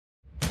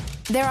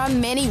There are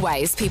many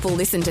ways people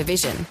listen to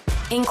Vision,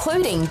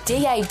 including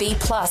DAB+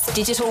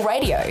 digital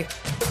radio.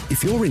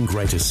 If you're in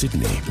Greater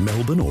Sydney,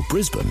 Melbourne or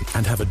Brisbane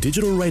and have a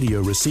digital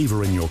radio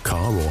receiver in your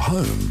car or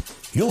home,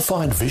 you'll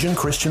find Vision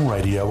Christian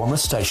Radio on the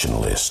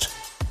station list.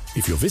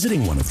 If you're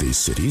visiting one of these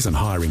cities and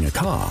hiring a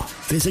car,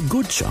 there's a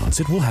good chance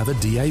it will have a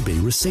DAB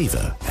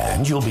receiver,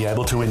 and you'll be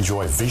able to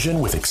enjoy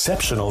Vision with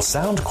exceptional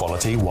sound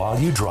quality while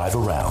you drive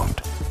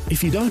around.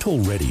 If you don't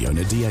already own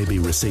a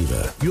DAB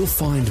receiver, you'll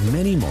find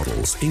many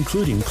models,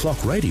 including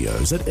clock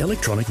radios, at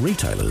electronic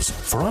retailers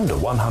for under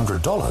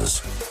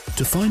 $100.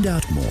 To find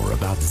out more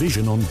about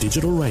Vision on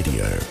digital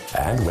radio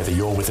and whether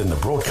you're within the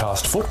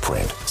broadcast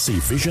footprint, see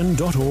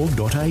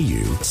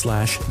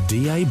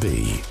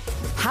vision.org.au/DAB.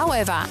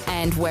 However,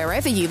 and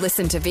wherever you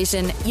listen to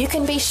Vision, you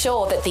can be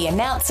sure that the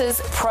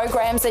announcers,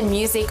 programs and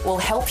music will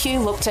help you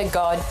look to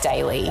God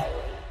daily.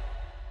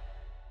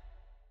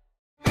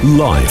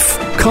 Life,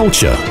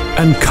 culture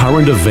and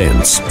current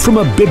events from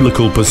a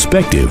biblical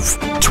perspective.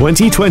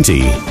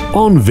 2020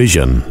 on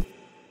Vision.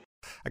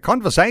 A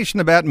conversation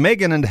about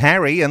Meghan and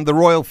Harry and the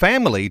royal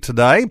family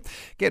today.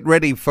 Get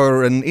ready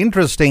for an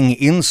interesting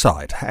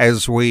insight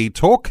as we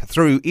talk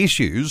through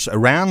issues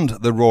around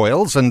the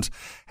royals and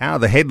how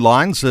the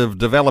headlines have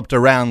developed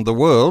around the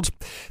world.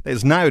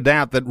 There's no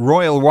doubt that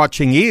royal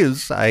watching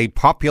is a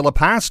popular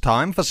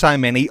pastime for so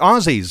many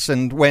Aussies,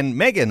 and when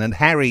Meghan and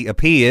Harry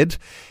appeared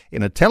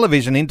in a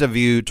television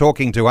interview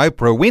talking to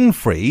Oprah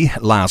Winfrey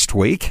last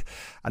week,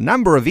 a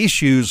number of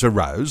issues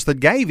arose that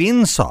gave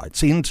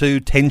insights into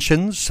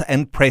tensions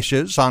and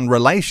pressures on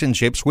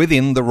relationships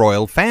within the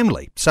royal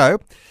family. So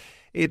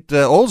it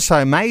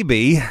also may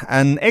be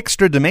an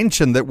extra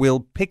dimension that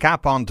we'll pick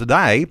up on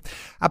today,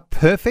 a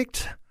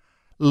perfect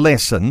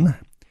lesson,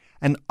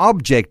 an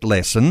object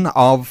lesson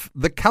of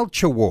the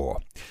culture war.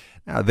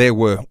 Now, there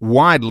were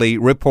widely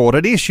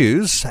reported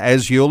issues,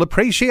 as you'll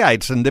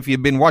appreciate, and if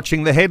you've been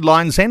watching the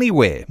headlines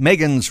anywhere,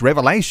 Meghan's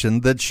revelation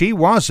that she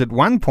was at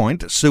one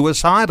point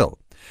suicidal,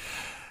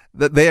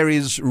 that there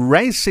is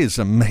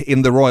racism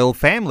in the royal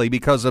family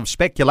because of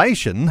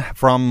speculation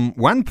from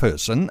one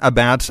person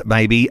about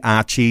maybe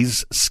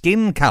Archie's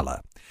skin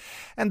colour,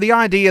 and the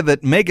idea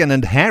that Meghan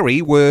and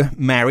Harry were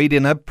married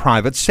in a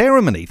private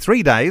ceremony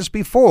 3 days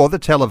before the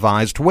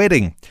televised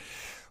wedding.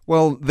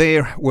 Well,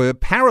 there were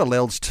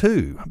parallels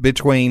too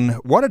between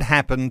what had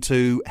happened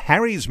to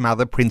Harry's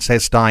mother,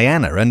 Princess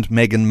Diana, and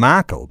Meghan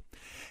Markle,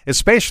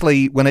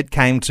 especially when it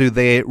came to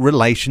their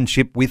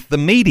relationship with the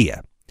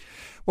media.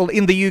 Well,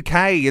 in the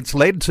UK, it's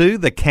led to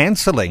the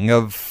cancelling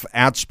of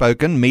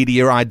outspoken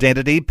media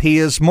identity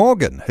Piers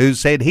Morgan, who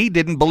said he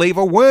didn't believe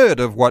a word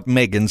of what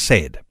Meghan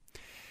said.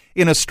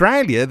 In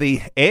Australia,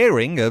 the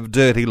airing of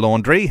dirty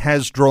laundry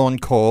has drawn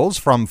calls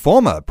from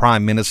former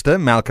Prime Minister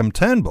Malcolm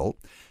Turnbull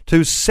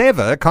to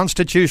sever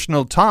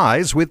constitutional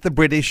ties with the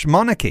British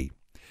monarchy.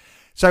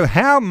 So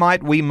how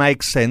might we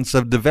make sense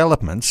of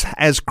developments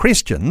as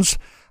Christians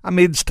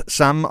amidst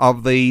some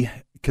of the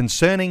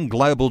concerning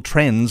global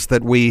trends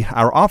that we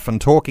are often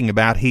talking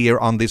about here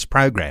on this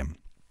program?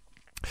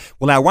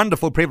 Well, our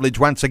wonderful privilege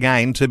once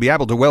again to be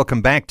able to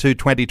welcome back to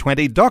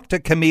 2020 Dr.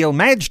 Kameel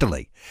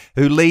Majdali,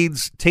 who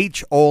leads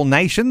Teach All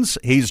Nations.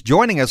 He's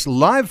joining us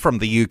live from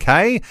the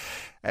UK.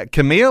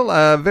 Kameel,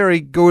 a very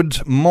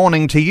good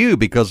morning to you,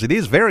 because it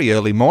is very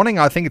early morning.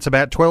 I think it's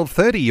about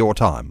 12:30 your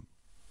time.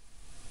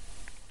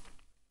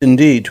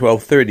 Indeed,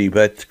 12:30,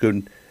 but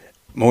good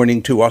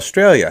morning to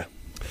Australia.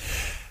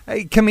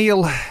 Hey,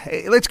 Kameel,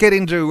 let's get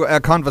into a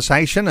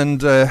conversation,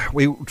 and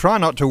we try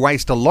not to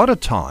waste a lot of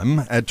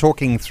time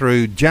talking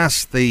through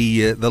just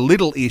the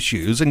little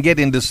issues and get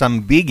into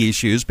some big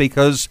issues,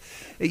 because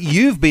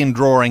you've been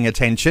drawing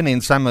attention in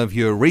some of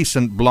your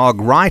recent blog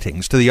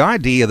writings to the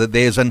idea that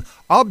there's an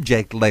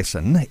object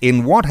lesson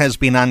in what has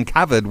been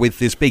uncovered with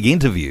this big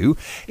interview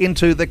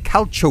into the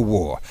culture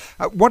war.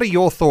 What are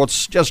your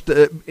thoughts, just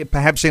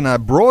perhaps in a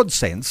broad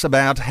sense,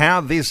 about how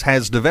this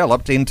has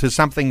developed into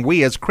something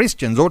we as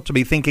Christians ought to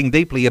be thinking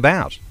deeply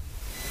about?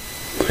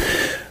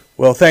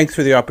 Well, thanks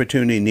for the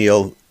opportunity,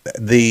 Neil.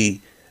 The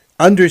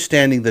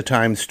Understanding the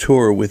Times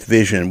tour with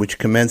Vision, which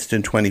commenced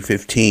in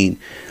 2015,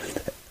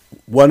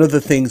 one of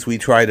the things we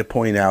try to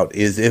point out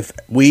is if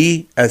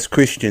we as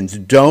Christians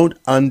don't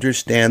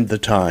understand the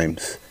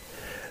times,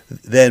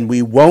 then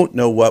we won't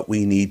know what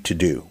we need to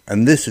do.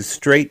 And this is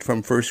straight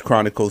from 1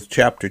 Chronicles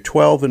chapter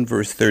 12 and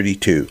verse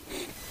 32.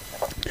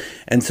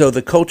 And so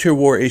the culture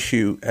war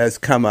issue has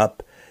come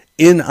up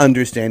in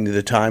understanding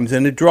the times,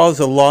 and it draws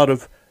a lot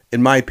of,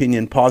 in my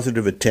opinion,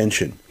 positive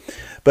attention.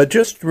 But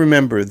just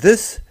remember,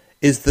 this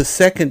is the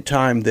second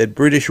time that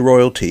British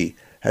royalty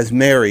has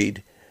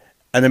married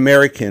an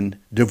American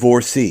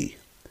divorcee.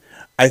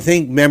 I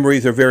think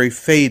memories are very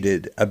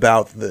faded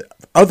about the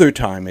other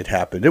time it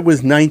happened. It was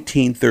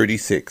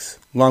 1936,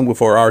 long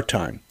before our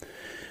time,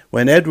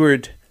 when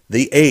Edward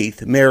VIII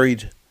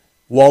married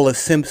Wallis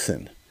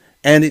Simpson,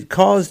 and it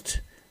caused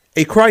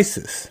a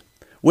crisis,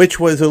 which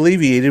was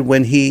alleviated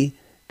when he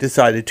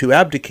decided to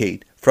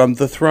abdicate from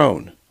the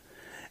throne.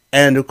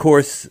 And of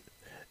course,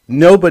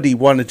 nobody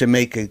wanted to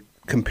make a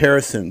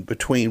comparison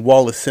between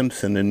Wallis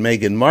Simpson and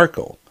Meghan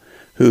Markle,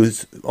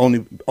 who's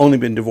only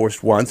been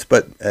divorced once,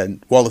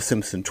 and Wallis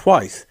Simpson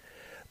twice.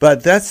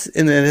 But that's,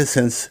 in a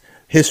sense,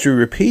 history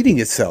repeating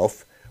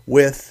itself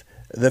with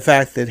the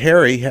fact that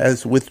Harry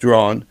has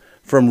withdrawn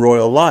from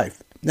royal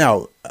life.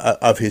 Now,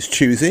 of his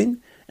choosing,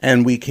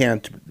 and we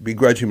can't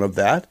begrudge him of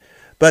that,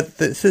 but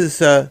this is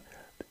the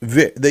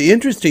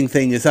interesting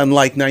thing is,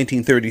 unlike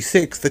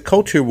 1936, the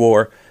culture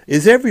war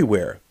is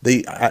everywhere.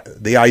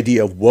 The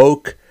idea of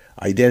woke,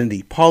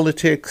 identity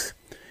politics,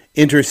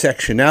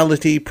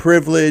 intersectionality,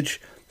 privilege,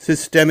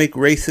 systemic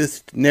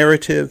racist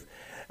narrative,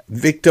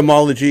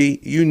 victimology,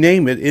 you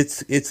name it,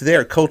 it's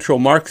there. Cultural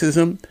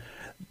Marxism.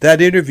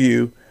 That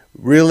interview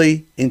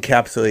really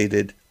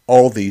encapsulated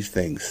all these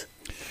things.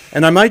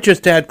 And I might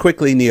just add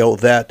quickly, Neil,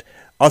 that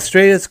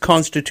Australia's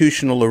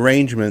constitutional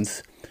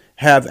arrangements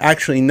have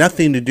actually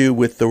nothing to do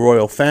with the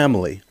royal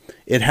family.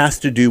 It has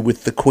to do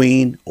with the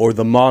Queen or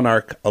the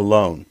monarch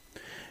alone.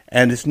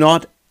 And it's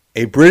not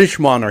a British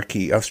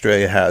monarchy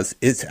Australia has,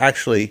 it's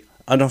actually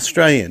an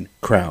Australian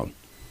crown.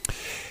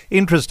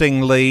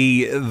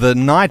 Interestingly, the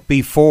night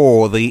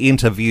before the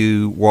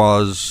interview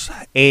was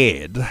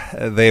aired,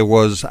 there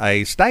was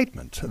a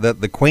statement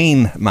that the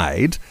Queen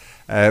made,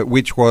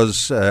 which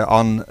was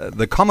on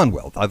the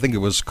Commonwealth. I think it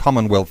was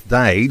Commonwealth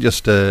Day,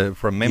 just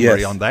from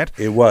memory on that.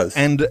 It was.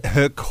 And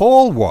her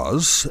call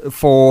was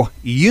for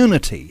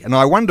unity. And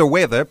I wonder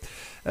whether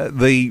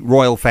the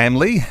royal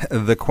family,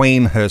 the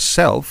Queen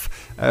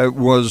herself,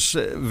 was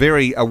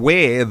very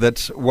aware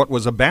that what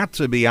was about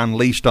to be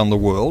unleashed on the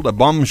world, a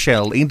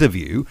bombshell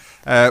interview,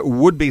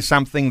 would be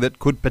something that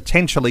could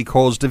potentially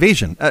cause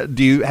division.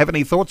 Do you have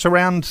any thoughts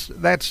around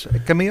that,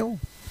 Kameel?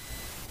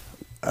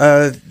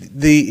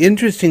 The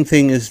interesting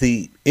thing is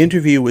the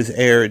interview was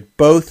aired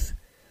both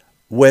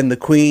when the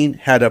Queen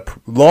had a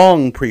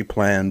long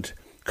pre-planned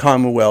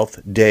Commonwealth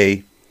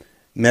Day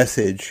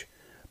message,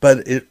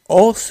 but it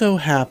also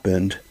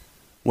happened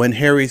when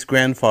Harry's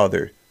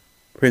grandfather,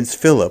 Prince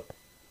Philip,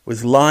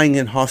 was lying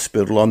in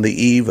hospital on the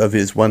eve of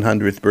his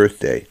 100th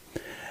birthday.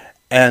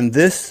 And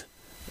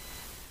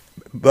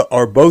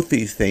both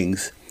these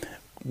things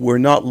were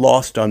not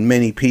lost on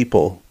many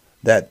people,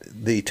 that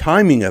the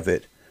timing of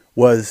it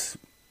was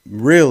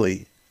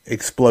really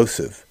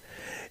explosive.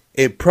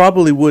 It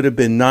probably would have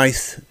been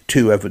nice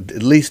to have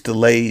at least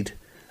delayed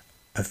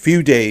a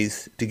few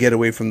days to get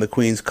away from the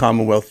Queen's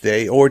Commonwealth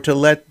Day, or to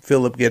let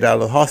Philip get out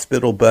of the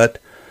hospital, but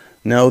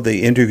no,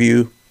 the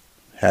interview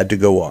had to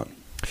go on.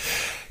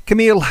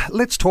 Kameel,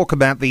 let's talk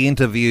about the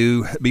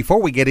interview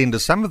before we get into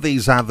some of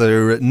these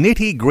other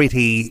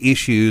nitty-gritty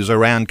issues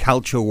around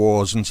culture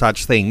wars and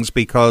such things,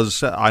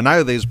 because I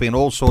know there's been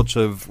all sorts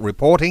of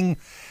reporting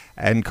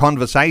and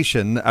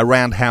conversation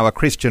around how a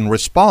Christian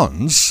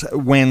responds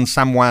when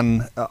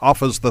someone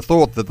offers the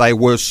thought that they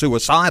were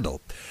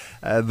suicidal.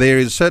 There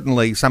is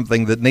certainly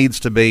something that needs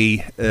to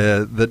be,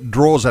 that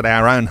draws at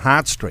our own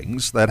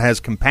heartstrings, that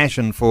has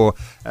compassion for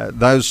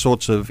those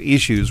sorts of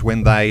issues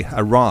when they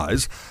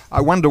arise.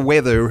 I wonder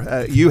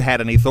whether you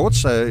had any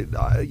thoughts,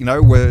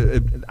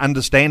 were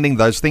understanding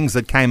those things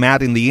that came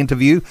out in the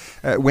interview.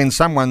 When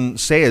someone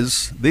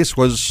says, this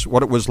was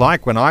what it was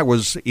like when I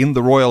was in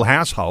the royal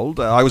household,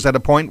 I was at a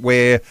point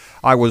where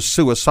I was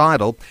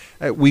suicidal.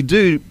 We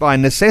do, by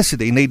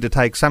necessity, need to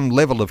take some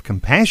level of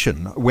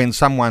compassion when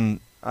someone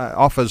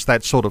offers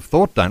that sort of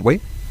thought, don't we?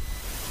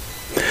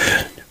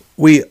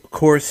 We, of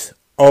course,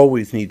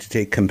 always need to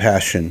take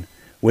compassion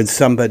when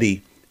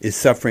somebody is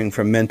suffering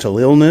from mental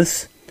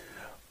illness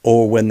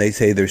or when they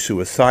say they're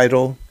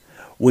suicidal.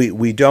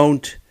 We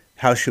don't,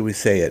 how should we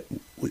say it?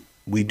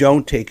 We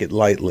don't take it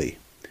lightly.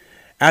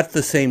 At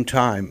the same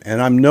time,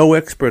 and I'm no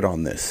expert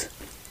on this,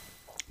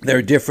 there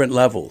are different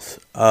levels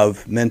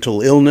of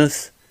mental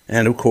illness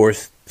and, of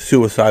course,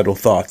 suicidal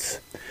thoughts.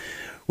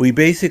 We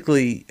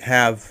basically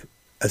have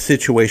a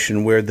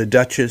situation where the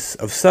Duchess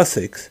of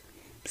Sussex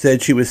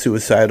said she was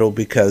suicidal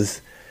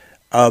because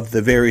of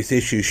the various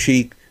issues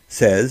she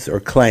says or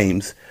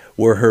claims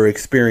were her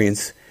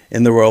experience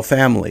in the royal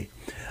family.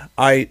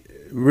 I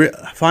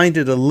find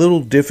it a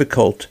little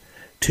difficult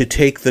to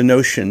take the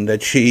notion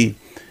that she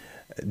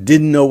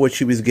didn't know what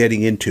she was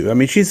getting into. I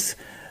mean, she's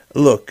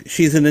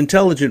an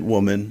intelligent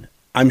woman.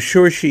 I'm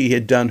sure she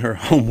had done her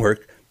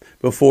homework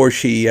before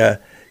she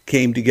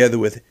came together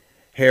with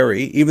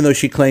Harry, even though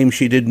she claims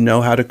she didn't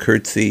know how to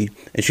curtsy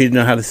and she didn't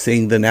know how to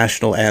sing the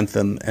national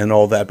anthem and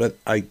all that, but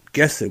I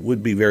guess it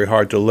would be very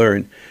hard to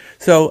learn.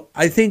 So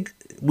I think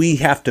we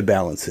have to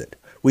balance it.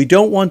 We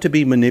don't want to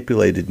be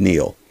manipulated,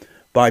 Neil,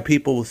 by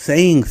people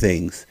saying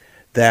things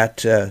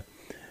that,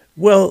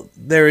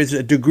 there is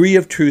a degree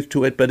of truth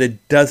to it, but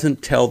it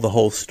doesn't tell the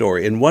whole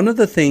story. And one of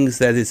the things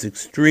that is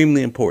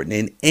extremely important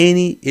in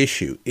any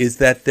issue is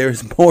that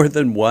there's more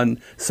than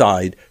one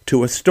side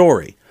to a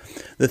story.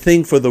 The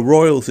thing for the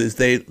royals is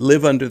they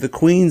live under the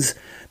Queen's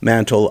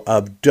mantle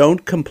of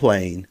don't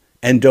complain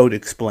and don't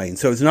explain.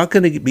 So it's not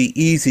going to be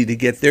easy to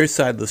get their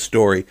side of the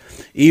story,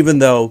 even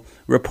though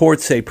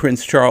reports say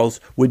Prince Charles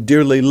would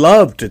dearly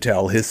love to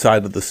tell his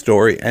side of the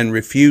story and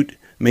refute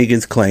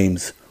Meghan's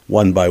claims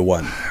one by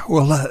one.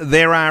 Well,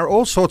 there are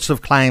all sorts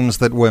of claims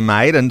that were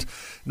made, and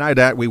No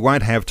doubt we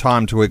won't have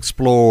time to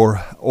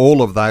explore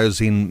all of those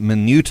in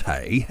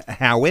minutiae.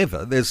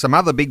 However, there's some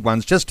other big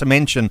ones. Just to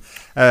mention,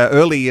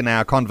 early in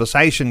our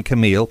conversation,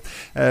 Kameel,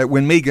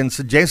 when Meghan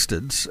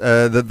suggested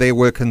that there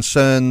were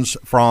concerns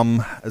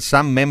from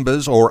some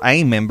members or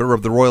a member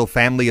of the royal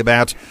family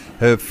about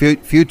her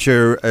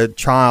future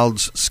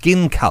child's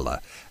skin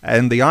colour,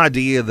 and the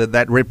idea that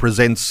that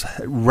represents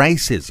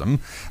racism.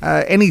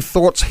 Any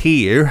thoughts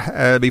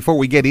here before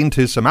we get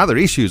into some other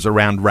issues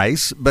around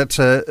race? But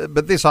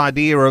this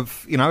idea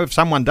of, if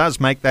someone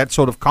does make that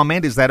sort of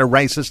comment, is that a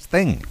racist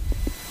thing?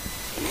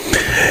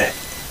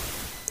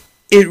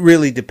 It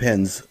really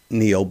depends,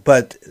 Neil.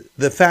 But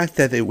the fact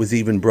that it was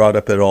even brought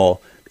up at all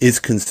is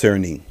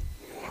concerning.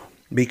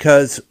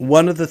 Because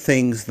one of the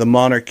things the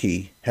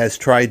monarchy has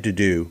tried to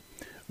do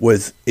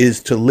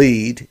is to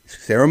lead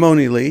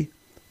ceremonially,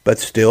 but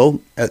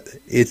still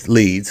it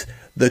leads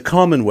the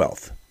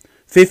Commonwealth,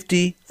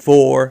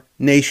 54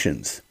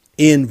 nations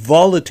in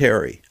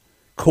voluntary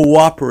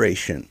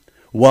cooperation,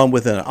 one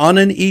on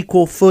an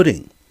equal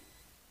footing,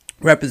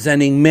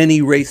 representing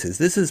many races.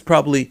 This is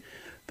probably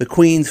the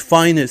Queen's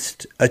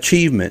finest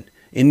achievement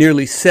in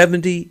nearly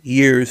 70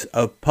 years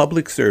of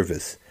public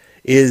service,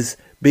 is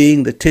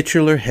being the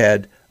titular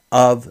head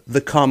of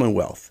the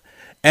Commonwealth.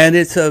 And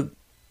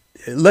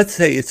let's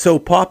say it's so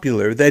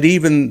popular that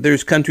even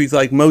there's countries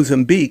like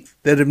Mozambique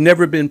that have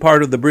never been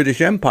part of the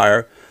British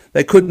Empire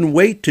that couldn't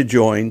wait to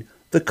join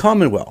the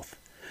Commonwealth.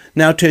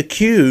 Now, to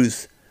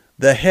accuse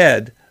the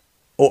head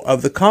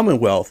of the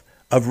Commonwealth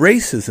of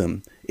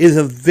racism is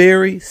a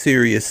very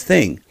serious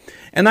thing.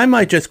 And I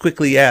might just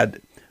quickly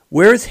add,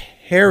 where's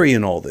Harry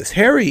in all this?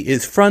 Harry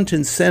is front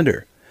and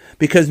center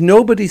because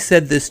nobody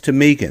said this to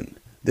Meghan.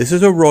 This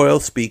is a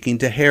royal speaking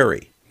to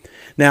Harry.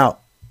 Now,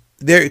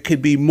 there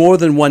could be more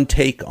than one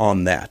take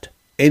on that,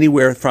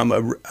 anywhere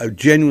from a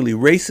genuinely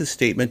racist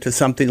statement to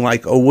something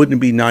like, oh, wouldn't it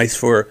be nice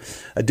for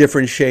a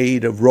different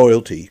shade of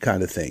royalty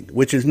kind of thing,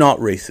 which is not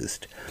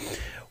racist.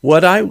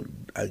 What I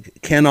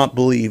cannot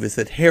believe is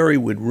that Harry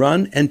would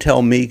run and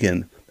tell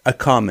Meghan a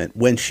comment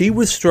when she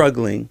was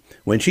struggling,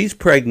 when she's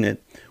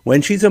pregnant,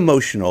 when she's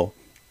emotional.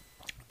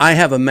 I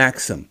have a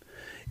maxim.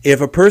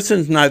 If a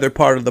person's neither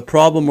part of the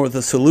problem or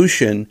the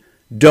solution,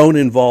 don't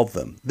involve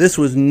them. This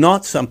was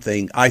not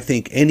something I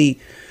think any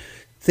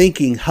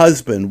thinking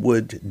husband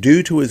would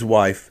do to his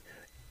wife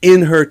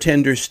in her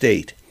tender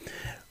state.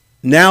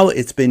 Now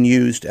it's been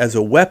used as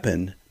a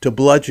weapon to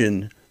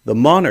bludgeon the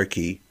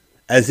monarchy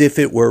as if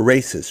it were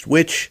racist,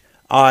 which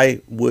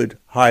I would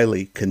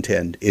highly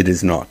contend it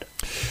is not.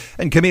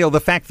 And Kameel,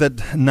 the fact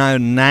that no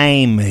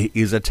name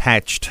is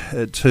attached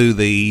to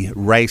the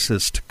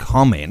racist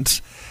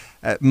comment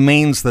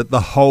means that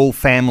the whole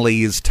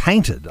family is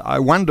tainted. I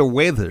wonder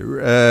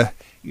whether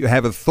you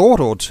have a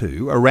thought or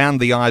two around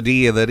the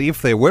idea that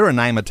if there were a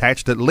name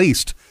attached, at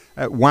least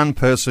one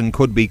person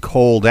could be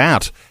called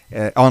out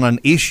on an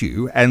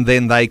issue, and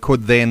then they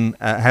could then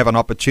have an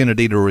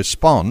opportunity to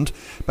respond.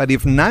 But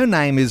if no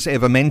name is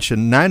ever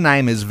mentioned, no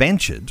name is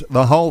ventured,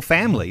 the whole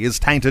family is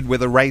tainted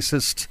with a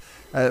racist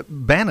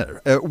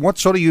banner. What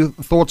sort of your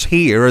thoughts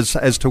here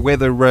as to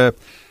whether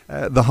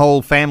the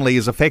whole family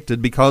is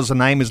affected because a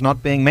name is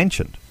not being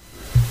mentioned?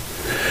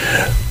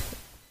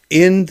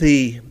 In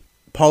the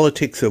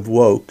politics of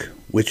woke,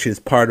 which is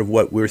part of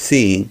what we're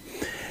seeing,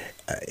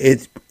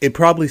 it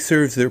probably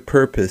serves their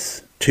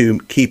purpose to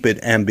keep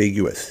it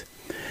ambiguous.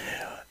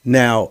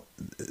 Now,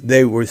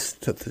 there was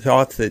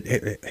thoughts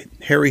that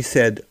Harry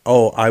said,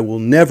 oh, I will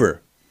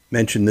never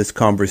mention this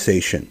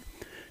conversation.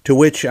 To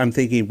which I'm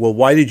thinking, well,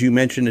 why did you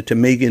mention it to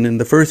Meghan in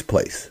the first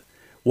place?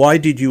 Why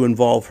did you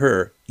involve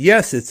her?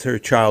 Yes, it's her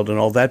child and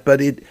all that,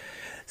 but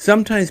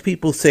sometimes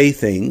people say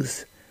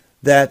things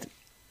that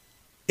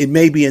it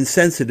may be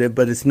insensitive,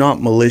 but it's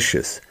not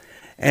malicious.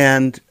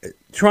 And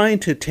trying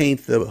to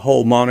taint the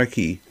whole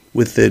monarchy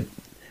with the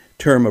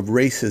term of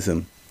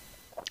racism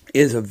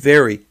is a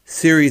very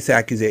serious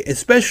accusation,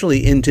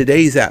 especially in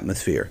today's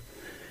atmosphere.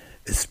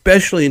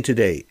 Especially in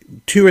today.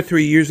 2 or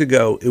 3 years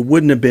ago, it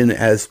wouldn't have been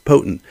as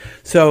potent.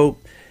 So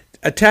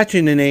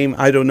attaching a name,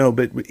 I don't know,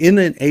 but in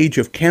an age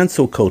of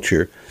cancel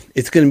culture,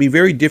 it's going to be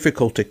very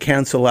difficult to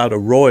cancel out a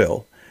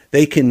royal.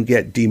 They can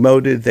get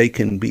demoted, they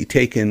can be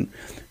taken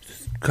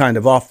kind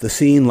of off the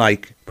scene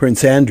like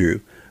Prince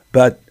Andrew,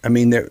 but I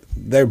mean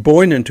they're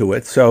born into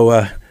it,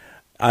 so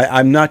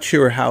I'm not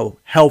sure how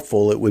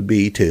helpful it would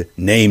be to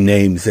name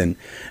names and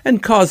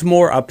cause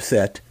more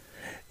upset.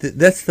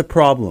 That's the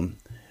problem.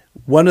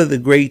 One of the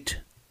great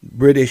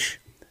British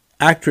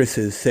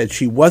actresses said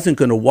she wasn't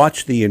going to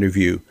watch the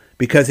interview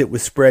because it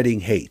was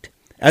spreading hate.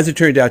 As it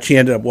turned out, she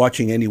ended up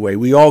watching anyway.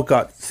 We all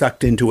got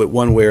sucked into it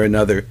one way or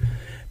another.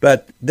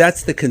 But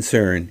that's the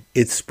concern.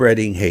 It's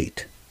spreading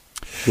hate.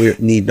 Where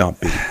it need not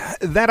be.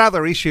 That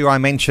other issue I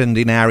mentioned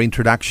in our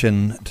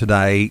introduction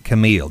today,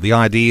 Kameel, the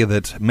idea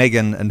that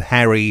Meghan and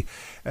Harry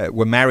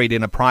were married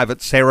in a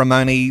private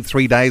ceremony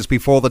 3 days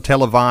before the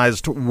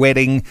televised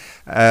wedding.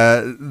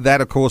 That,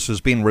 of course,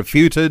 has been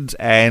refuted,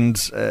 and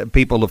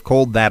people have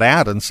called that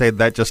out and said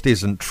that just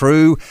isn't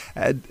true.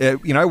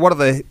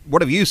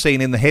 What have you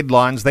seen in the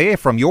headlines there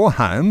from your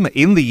home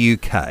in the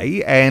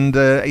UK, and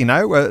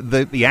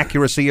the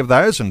accuracy of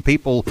those, and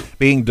people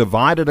being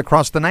divided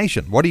across the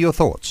nation? What are your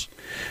thoughts?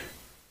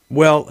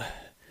 Well,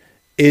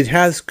 it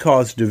has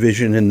caused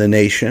division in the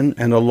nation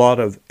and a lot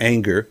of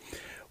anger.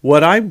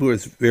 What I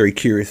was very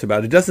curious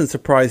about, it doesn't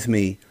surprise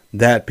me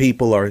that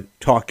people are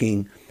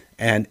talking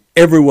and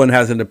everyone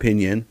has an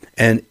opinion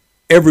and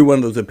every one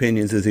of those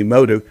opinions is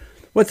emotive.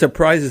 What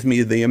surprises me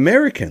is the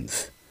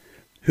Americans,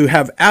 who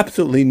have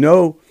absolutely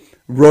no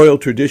royal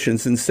tradition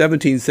since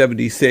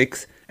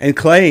 1776 and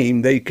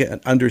claim they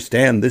can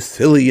understand this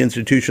silly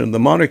institution of the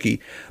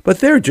monarchy, but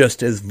they're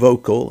just as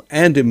vocal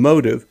and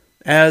emotive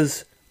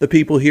as the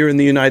people here in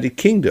the United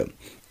Kingdom.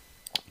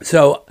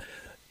 So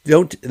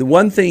the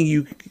one thing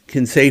you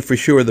can say for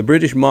sure, the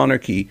British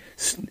monarchy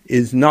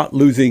is not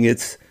losing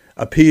its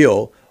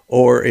appeal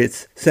or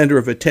its center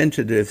of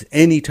attention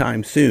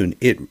anytime soon.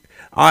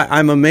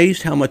 I'm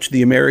amazed how much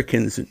the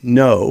Americans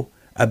know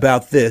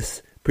about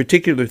this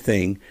particular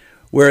thing,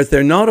 whereas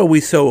they're not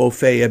always so au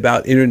fait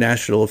about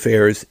international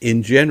affairs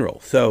in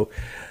general. So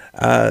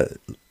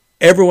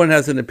everyone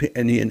has an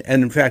opinion,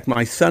 and in fact,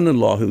 my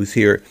son-in-law who's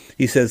here,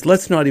 he says,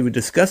 let's not even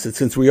discuss it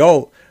since we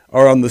all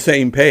are on the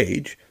same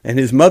page, and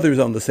his mother's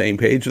on the same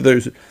page. So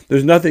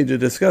there's nothing to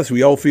discuss.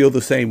 We all feel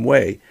the same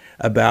way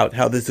about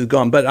how this has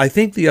gone. But I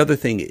think the other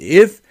thing,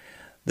 if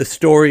the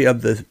story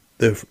of the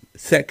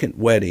second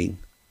wedding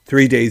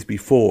 3 days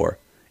before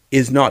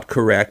is not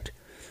correct,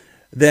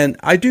 then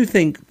I do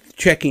think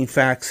checking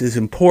facts is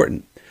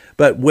important.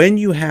 But when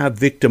you have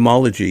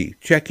victimology,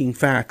 checking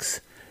facts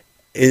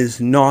is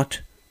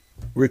not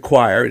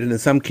required, and in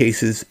some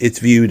cases it's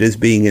viewed as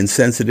being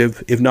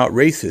insensitive, if not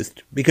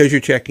racist, because you're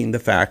checking the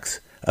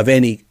facts of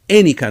any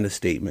kind of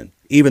statement,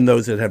 even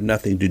those that have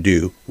nothing to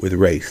do with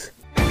race.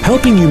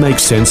 Helping you make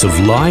sense of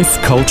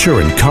life, culture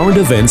and current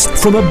events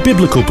from a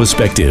biblical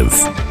perspective.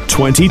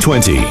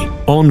 2020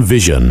 on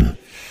Vision.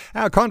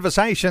 Our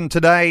conversation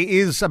today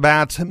is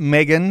about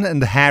Meghan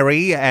and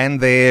Harry and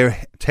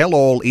their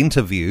tell-all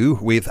interview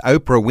with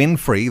Oprah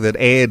Winfrey that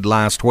aired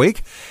last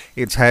week.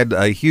 It's had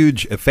a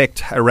huge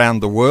effect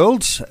around the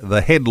world. The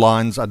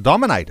headlines are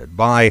dominated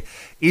by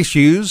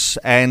issues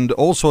and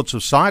all sorts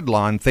of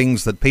sideline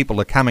things that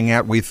people are coming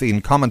out with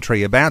in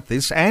commentary about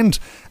this, and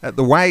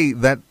the way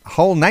that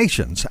whole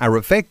nations are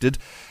affected.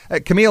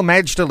 Kameel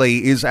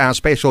Majdali is our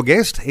special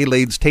guest. He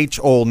leads Teach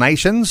All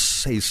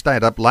Nations. He's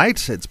stayed up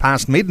late. It's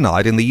past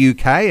midnight in the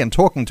UK and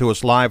talking to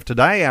us live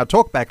today. Our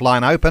talkback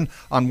line open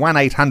on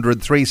 1800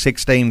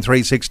 316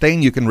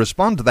 316. You can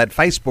respond to that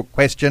Facebook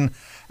question.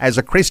 As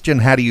a Christian,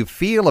 how do you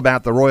feel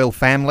about the royal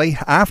family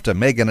after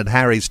Meghan and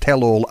Harry's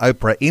tell-all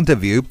Oprah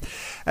interview?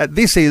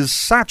 This is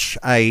such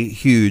a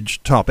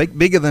huge topic,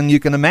 bigger than you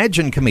can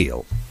imagine,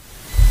 Kameel.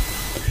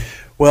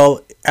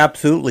 Well,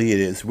 absolutely it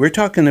is. We're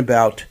talking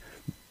about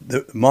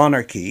the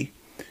monarchy,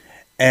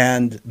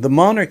 and the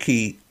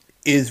monarchy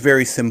is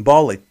very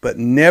symbolic, but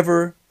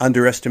never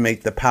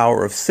underestimate the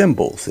power of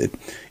symbols.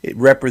 It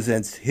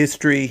represents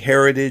history,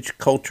 heritage,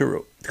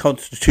 culture,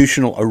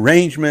 constitutional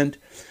arrangement,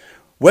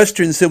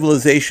 Western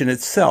civilization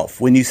itself.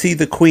 When you see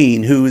the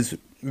Queen, who is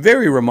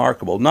very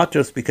remarkable, not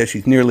just because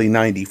she's nearly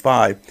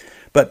 95,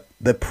 but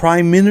the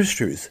prime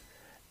ministers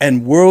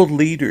and world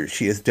leaders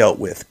she has dealt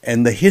with,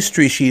 and the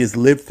history she has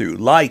lived through,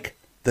 like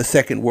the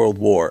Second World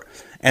War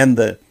and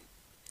the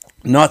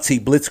Nazi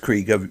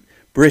blitzkrieg of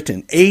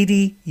Britain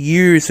 80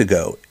 years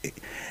ago.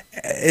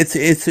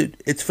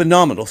 It's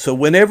phenomenal. So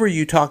whenever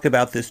you talk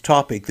about this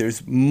topic,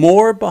 there's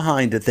more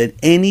behind it than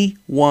any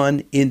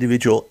one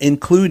individual,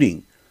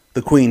 including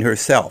the Queen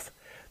herself.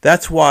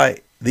 That's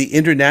why the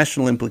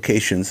international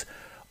implications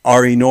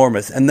are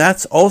enormous. And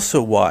that's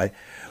also why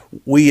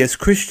we as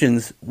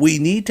Christians, we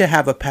need to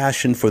have a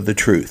passion for the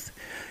truth.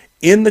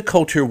 In the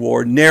culture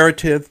war,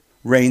 narrative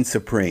reigns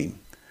supreme,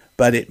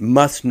 but it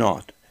must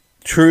not.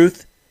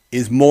 Truth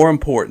is more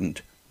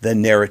important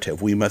than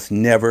narrative. We must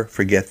never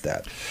forget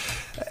that.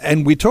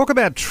 And we talk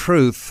about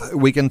truth,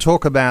 we can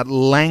talk about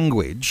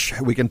language,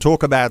 we can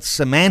talk about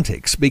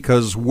semantics,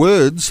 because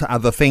words are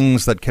the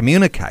things that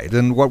communicate,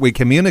 and what we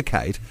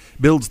communicate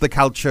builds the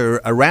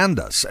culture around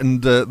us.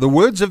 And the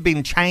words have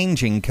been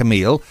changing,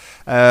 Kameel.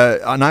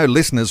 I know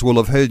listeners will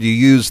have heard you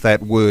use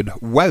that word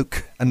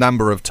woke a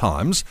number of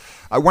times.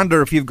 I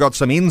wonder if you've got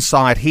some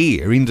insight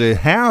here into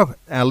how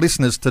our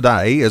listeners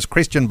today, as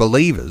Christian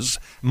believers,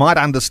 might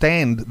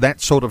understand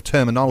that sort of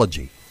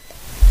terminology.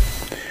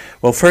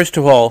 Well, first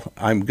of all,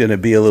 I'm going to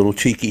be a little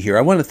cheeky here.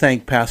 I want to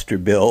thank Pastor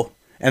Bill,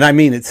 and I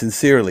mean it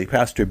sincerely,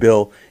 Pastor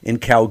Bill in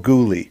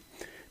Kalgoorlie,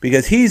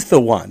 because he's the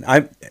one.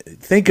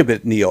 Think of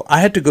it, Neil. I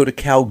had to go to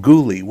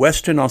Kalgoorlie,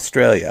 Western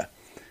Australia,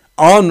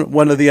 on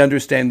one of the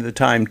Understanding the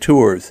Time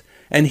tours,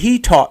 and he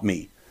taught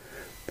me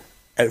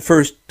at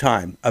first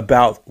time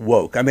about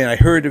woke. I mean, I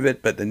heard of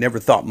it, but I never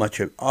thought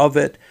much of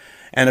it.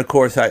 And of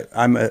course,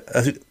 I'm a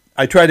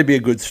I try to be a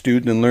good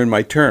student and learn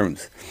my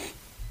terms.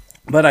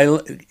 But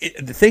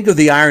think of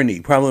the irony,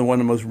 probably one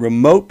of the most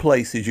remote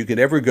places you could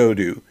ever go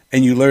to,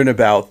 and you learn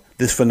about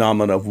this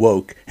phenomenon of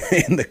woke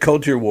in the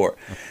culture war.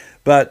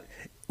 But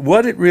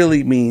what it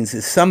really means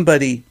is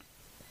somebody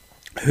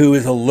who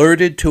is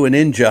alerted to an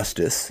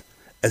injustice,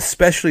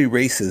 especially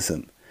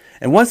racism.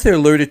 And once they're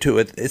alerted to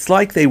it, it's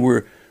like they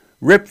were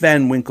Rip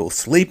Van Winkle,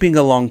 sleeping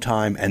a long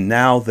time, and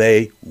now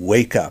they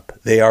wake up.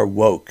 They are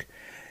woke.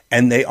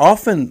 And they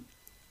often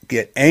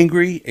get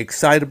angry,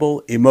 excitable,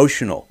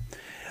 emotional.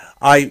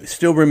 I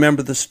still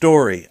remember the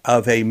story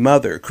of a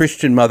mother,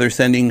 Christian mother,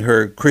 sending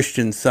her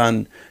Christian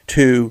son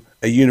to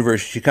a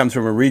university. She comes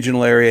from a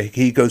regional area.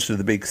 He goes to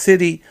the big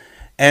city.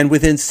 And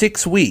within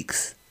 6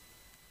 weeks,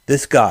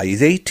 this guy,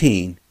 he's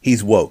 18,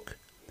 he's woke.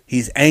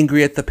 He's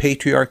angry at the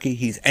patriarchy.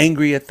 He's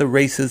angry at the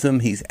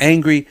racism. He's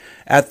angry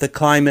at the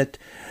climate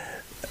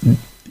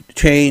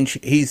change.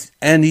 He's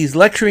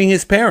lecturing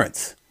his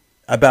parents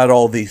about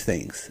all these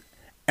things.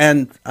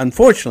 And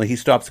unfortunately, he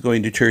stops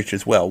going to church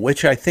as well,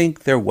 which I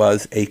think there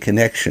was a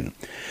connection.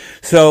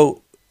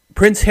 So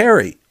Prince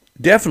Harry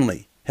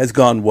definitely has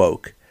gone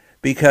woke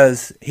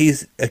because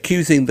he's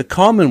accusing the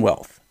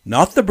Commonwealth,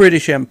 not the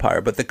British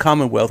Empire, but the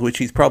Commonwealth, which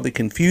he's probably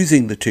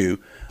confusing the two,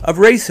 of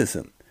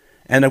racism.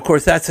 And of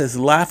course, that's as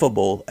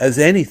laughable as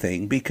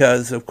anything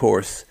because, of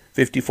course,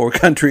 54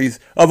 countries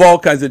of all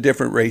kinds of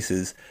different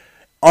races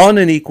on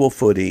an equal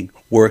footing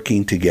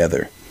working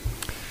together.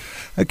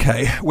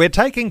 Okay, we're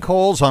taking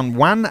calls on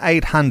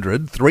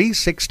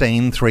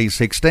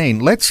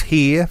 1-800-316-316. Let's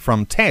hear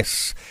from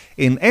Tess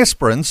in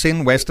Esperance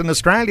in Western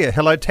Australia.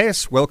 Hello,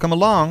 Tess. Welcome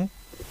along.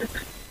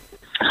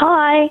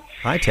 Hi.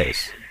 Hi,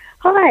 Tess.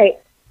 Hi.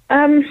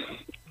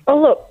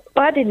 Look,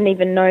 I didn't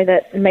even know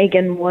that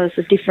Meghan was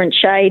a different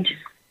shade.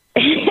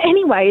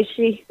 Anyway,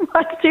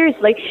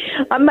 seriously,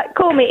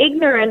 call me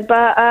ignorant,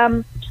 but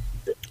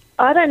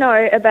I don't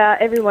know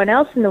about everyone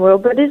else in the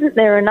world, but isn't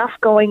there enough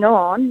going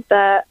on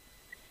that,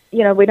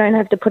 we don't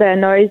have to put our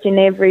nose in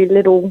every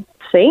little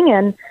thing?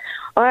 And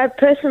I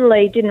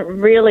personally didn't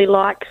really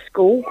like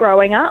school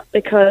growing up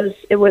because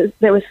there was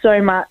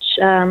so much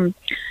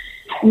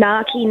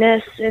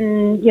narkiness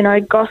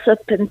and,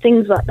 gossip and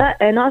things like that.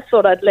 And I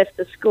thought I'd left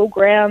the school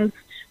grounds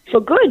for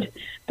good.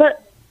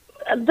 But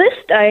this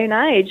day and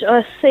age,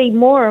 I see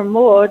more and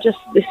more just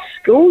this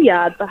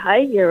schoolyard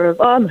behaviour of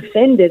I'm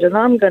offended and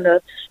I'm going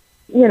to,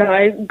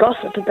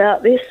 gossip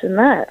about this and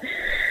that.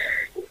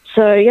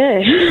 So,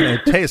 yeah.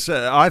 Tess,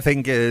 I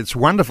think it's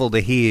wonderful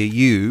to hear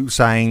you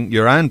saying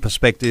your own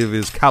perspective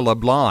is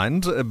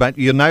colour-blind, but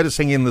you're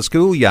noticing in the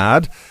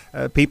schoolyard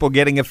people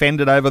getting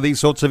offended over these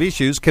sorts of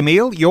issues.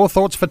 Kameel, your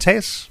thoughts for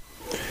Tess?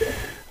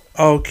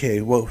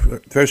 Okay, well,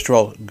 first of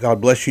all, God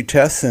bless you,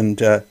 Tess,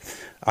 and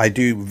I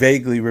do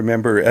vaguely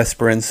remember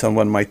Esperance on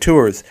one of my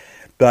tours.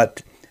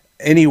 But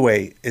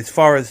anyway, as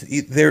far as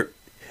the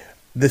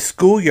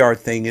schoolyard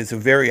thing is a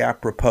very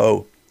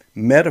apropos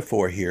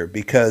metaphor here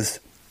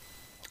because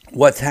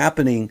what's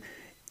happening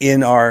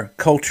in our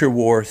culture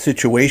war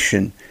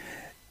situation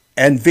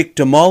and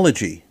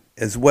victimology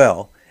as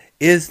well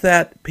is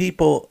that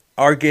people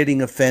are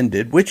getting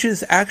offended, which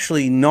is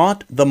actually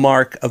not the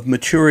mark of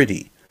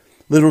maturity.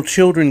 Little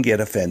children get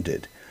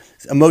offended.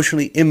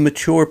 Emotionally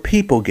immature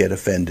people get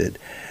offended.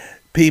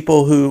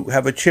 People who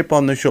have a chip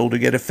on their shoulder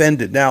get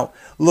offended. Now,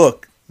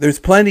 look, there's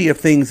plenty of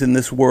things in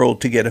this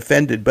world to get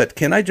offended, but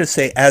can I just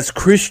say, as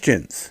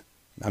Christians,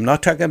 I'm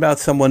not talking about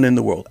someone in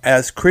the world,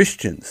 as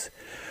Christians,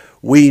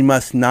 we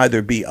must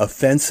neither be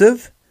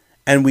offensive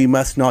and we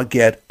must not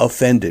get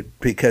offended,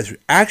 because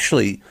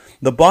actually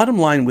the bottom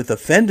line with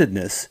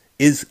offendedness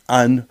is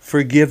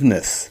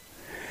unforgiveness.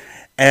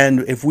 And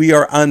if we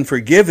are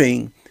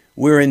unforgiving,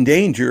 we're in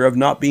danger of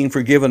not being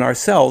forgiven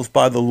ourselves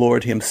by the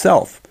Lord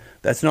himself.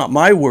 That's not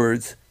my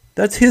words,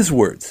 that's his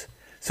words.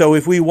 So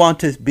if we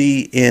want to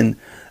be in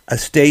a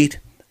state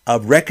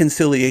of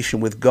reconciliation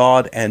with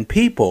God and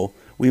people,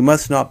 we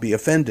must not be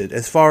offended.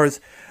 As far as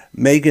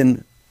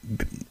Meghan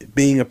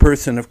being a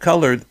person of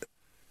color,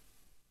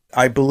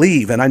 I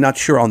believe, and I'm not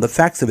sure on the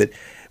facts of it,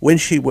 when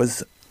she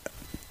was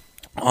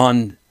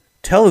on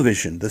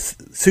television, the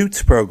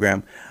Suits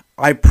program,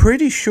 I'm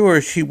pretty sure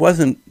she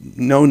wasn't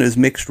known as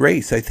mixed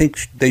race. I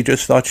think they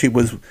just thought she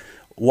was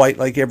white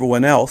like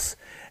everyone else,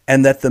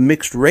 and that the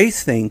mixed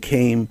race thing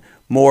came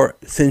more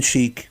since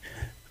she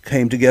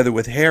came together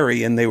with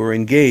Harry and they were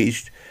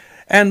engaged.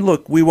 And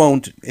look, we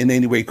won't in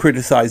any way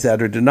criticize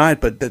that or deny it,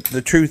 but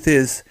the truth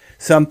is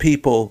some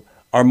people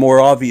are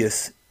more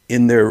obvious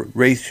in their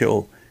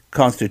racial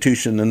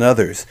constitution than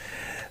others.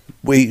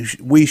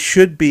 We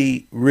should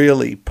be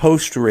really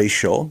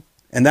post-racial,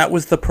 and that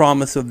was the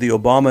promise of the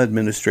Obama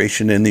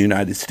administration in the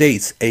United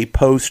States, a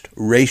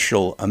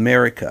post-racial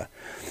America.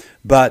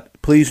 But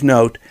please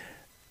note,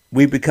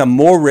 we've become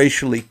more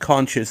racially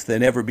conscious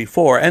than ever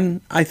before,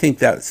 and I think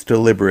that's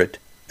deliberate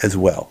as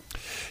well.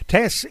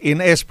 Tess in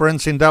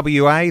Esperance in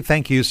WA,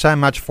 thank you so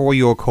much for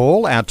your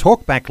call. Our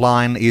talkback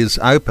line is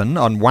open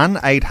on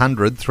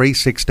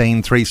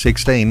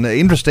 1-800-316-316.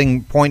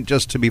 Interesting point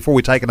just before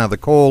we take another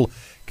call,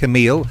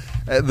 Kameel,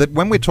 that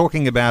when we're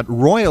talking about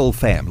royal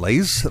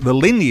families, the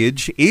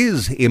lineage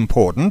is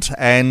important,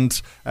 and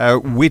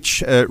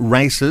which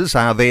races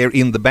are there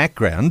in the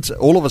background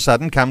all of a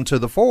sudden come to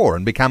the fore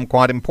and become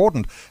quite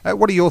important.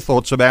 What are your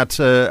thoughts about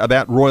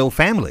royal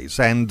families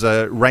and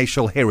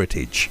racial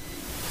heritage?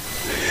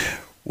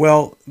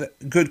 Well,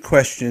 good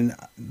question.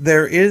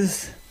 There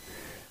is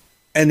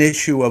an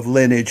issue of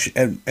lineage,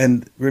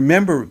 and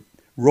remember,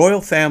 royal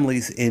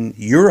families in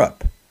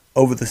Europe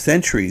over the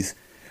centuries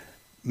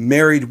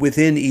married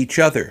within each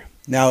other.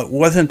 Now, it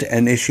wasn't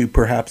an issue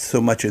perhaps so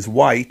much as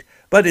white,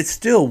 but it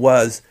still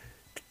was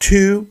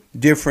two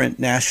different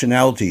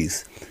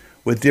nationalities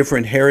with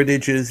different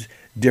heritages,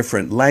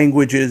 different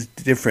languages,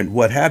 different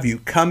what have you,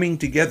 coming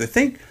together.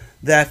 Think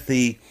that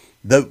the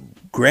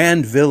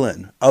grand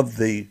villain of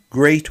the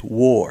Great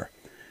War,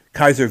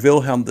 Kaiser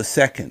Wilhelm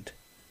II,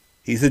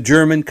 he's a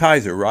German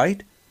Kaiser,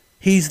 right?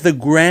 He's the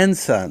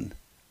grandson,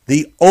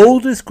 the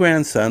oldest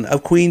grandson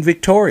of Queen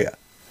Victoria.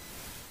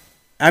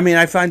 I mean,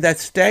 I find that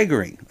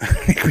staggering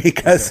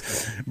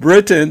because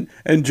Britain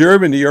and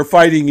Germany are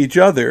fighting each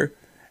other,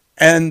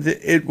 and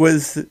it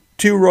was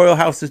two royal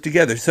houses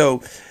together.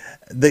 So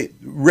the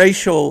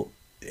racial,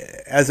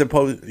 as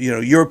opposed,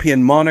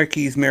 European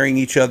monarchies marrying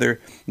each other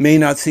may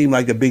not seem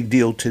like a big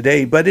deal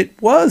today, but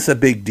it was a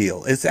big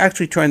deal. It's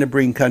actually trying to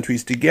bring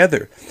countries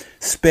together.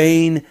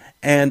 Spain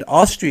and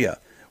Austria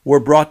were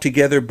brought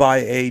together by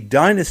a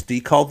dynasty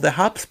called the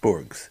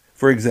Habsburgs,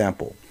 for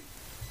example.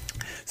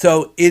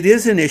 So it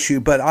is an issue,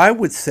 but I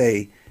would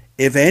say,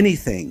 if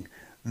anything,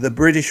 the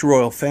British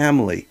royal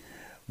family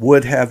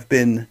would have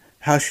been,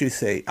 how should you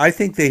say, I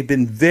think they've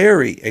been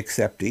very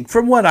accepting,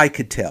 from what I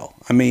could tell.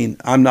 I mean,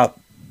 I'm not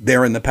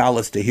there in the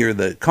palace to hear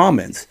the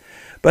comments,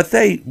 but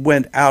they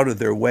went out of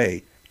their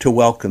way to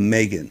welcome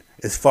Meghan,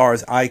 as far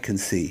as I can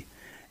see.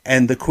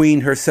 And the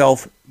Queen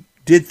herself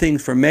did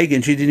things for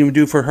Meghan she didn't even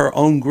do for her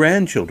own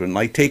grandchildren,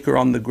 like take her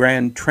on the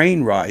grand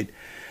train ride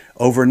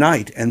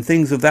overnight and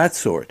things of that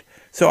sort.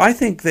 So I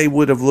think they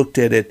would have looked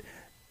at it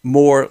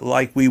more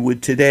like we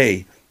would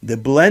today, the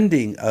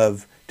blending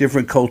of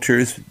different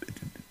cultures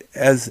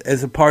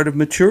as a part of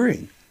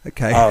maturing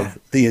of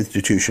the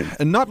institution.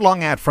 And not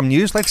long out from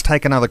news, let's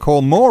take another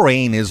call.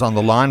 Maureen is on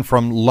the line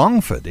from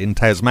Longford in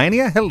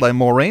Tasmania. Hello,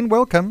 Maureen.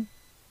 Welcome.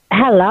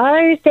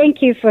 Hello.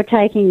 Thank you for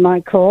taking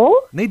my call.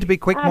 Need to be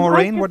quick,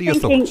 Maureen. What are your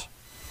thoughts?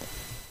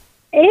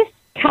 If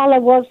colour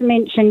was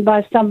mentioned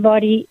by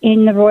somebody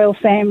in the royal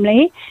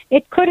family,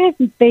 it could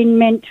have been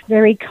meant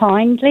very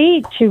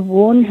kindly to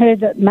warn her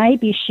that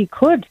maybe she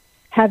could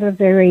have a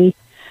very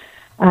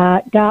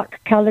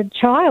dark-coloured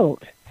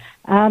child.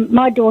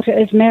 My daughter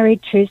is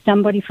married to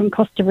somebody from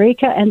Costa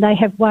Rica, and they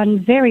have one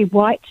very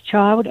white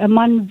child and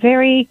one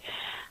very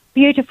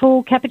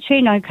beautiful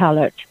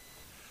cappuccino-coloured.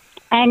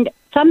 And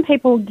some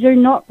people do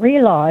not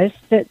realise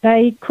that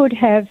they could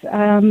have,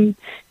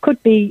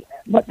 could be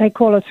what they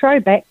call a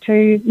throwback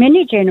to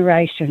many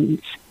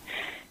generations.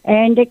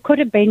 And it could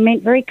have been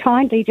meant very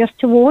kindly just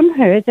to warn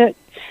her that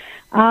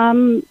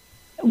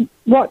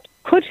what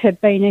could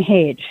have been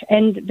ahead,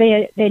 and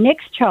their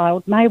next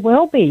child may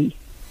well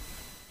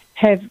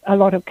have a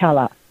lot of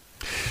colour.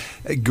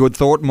 Good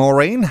thought,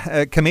 Maureen.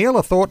 Kameel,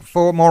 a thought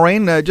for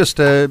Maureen, just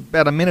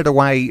about a minute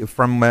away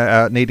from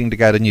needing to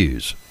go to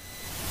news.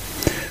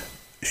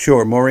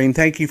 Sure, Maureen,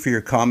 thank you for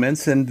your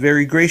comments, and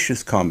very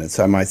gracious comments,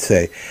 I might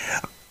say.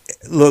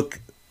 Look,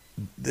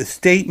 the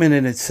statement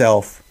in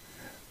itself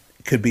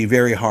could be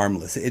very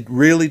harmless. It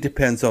really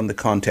depends on the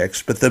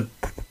context, but the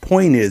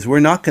point is we're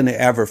not going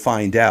to ever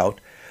find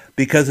out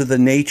because of the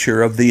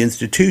nature of the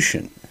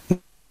institution.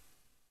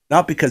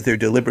 Not because they're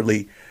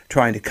deliberately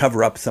trying to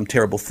cover up some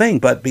terrible thing,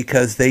 but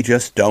because they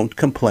just don't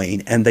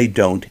complain and they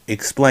don't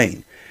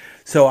explain.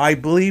 So I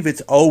believe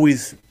it's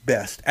always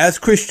best, as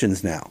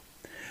Christians now,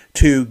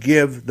 to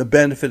give the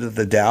benefit of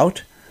the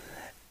doubt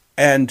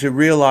and to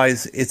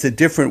realize it's a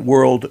different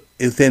world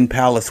within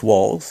palace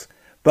walls,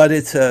 but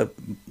it's a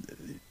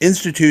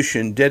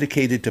institution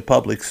dedicated to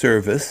public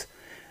service,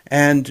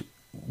 and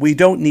we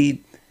don't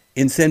need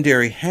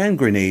incendiary hand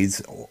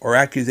grenades or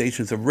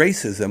accusations of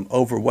racism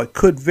over what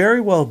could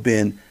very well have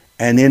been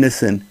an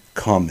innocent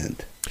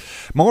comment.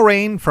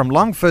 Maureen from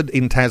Longford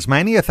in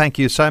Tasmania, thank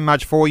you so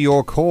much for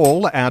your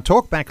call. Our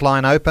talkback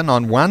line open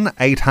on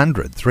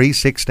 1-800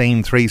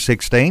 316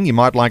 316. You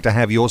might like to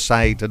have your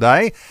say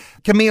today.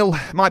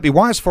 Kameel, might be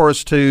wise for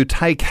us to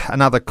take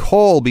another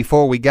call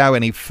before we go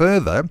any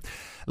further.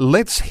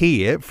 Let's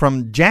hear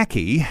from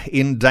Jackie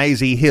in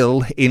Daisy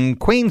Hill in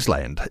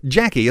Queensland.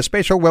 Jackie, a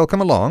special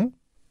welcome along.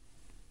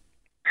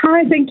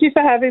 Hi, thank you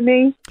for having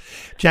me.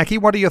 Jackie,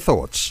 what are your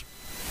thoughts?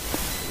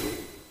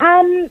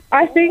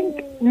 I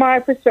think my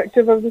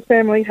perspective of the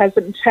family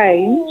hasn't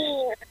changed.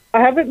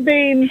 I haven't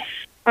been,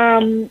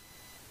 I'm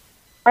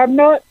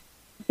not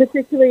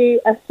particularly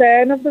a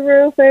fan of the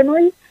royal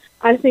family.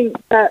 I think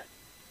that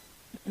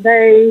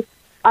they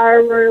are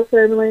a royal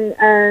family,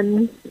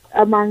 and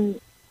among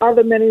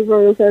other many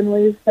royal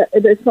families,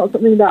 it's not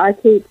something that I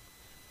keep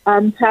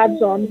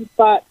tabs on.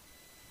 But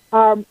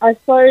I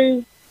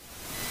suppose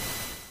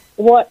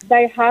what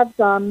they have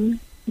done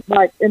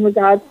like in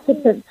regards to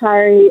Prince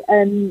Harry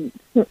and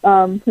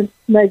Prince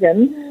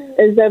Meghan,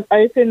 is they've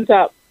opened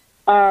up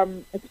a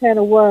can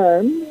of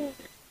worms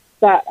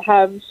that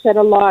have shed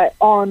a light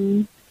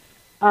on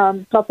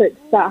topics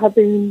that have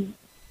been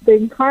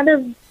kind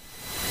of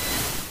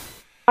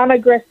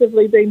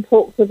unaggressively being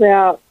talked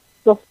about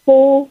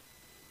before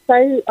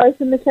they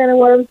opened the can of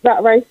worms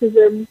about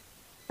racism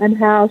and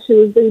how she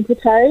was being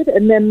portrayed,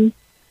 and then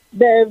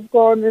they've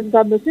gone and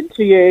done this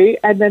interview,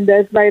 and then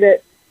they've made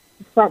it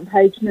front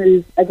page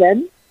news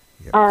again.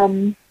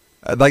 Yep.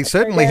 They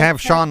certainly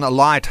have shone a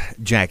light,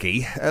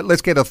 Jackie.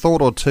 Let's get a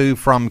thought or two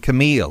from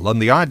Kameel on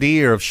the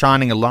idea of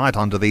shining a light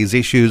onto these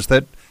issues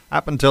that,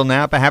 up until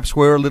now, perhaps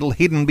were a little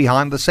hidden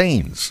behind the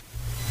scenes.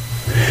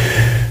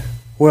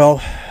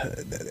 Well,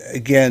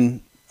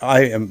 again,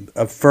 I am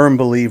a firm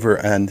believer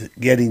in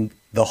getting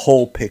the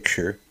whole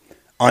picture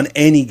on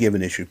any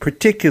given issue,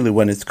 particularly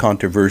when it's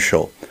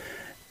controversial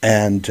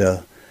and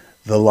the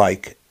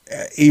like,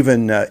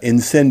 even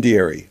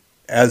incendiary,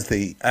 as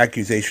the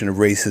accusation of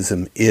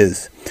racism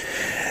is.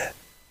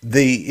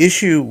 The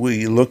issue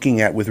we're looking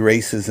at with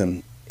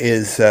racism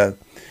is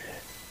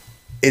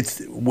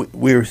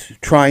we're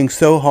trying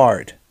so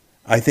hard,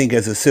 I think,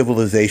 as a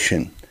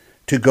civilization,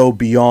 to go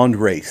beyond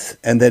race,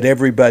 and that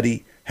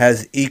everybody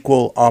has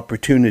equal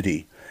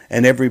opportunity,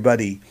 and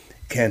everybody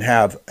can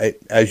have,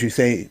 as you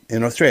say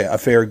in Australia, a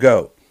fair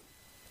go.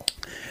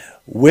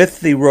 With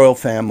the royal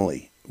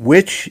family,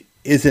 which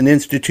is an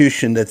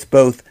institution that's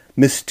both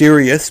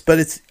mysterious, but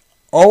it's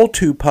all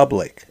too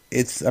public.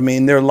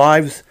 Their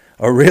lives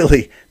are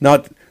really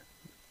not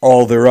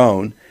all their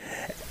own.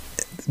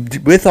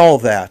 With all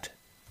that,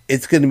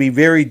 it's going to be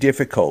very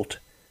difficult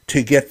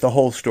to get the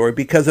whole story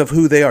because of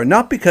who they are.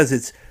 Not because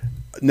it's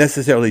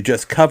necessarily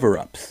just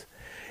cover-ups.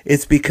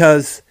 It's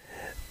because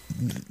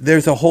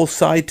there's a whole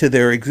side to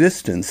their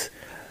existence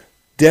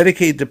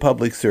dedicated to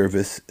public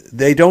service.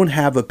 They don't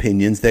have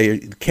opinions. They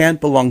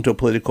can't belong to a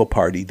political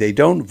party. They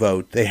don't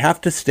vote. They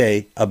have to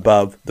stay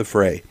above the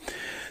fray.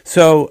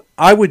 So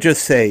I would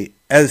just say,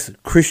 as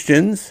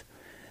Christians,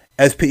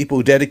 as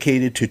people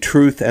dedicated to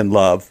truth and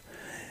love,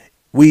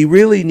 we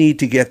really need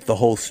to get the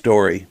whole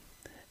story,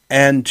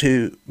 and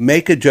to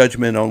make a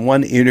judgment on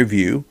one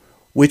interview,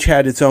 which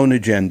had its own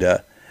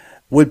agenda,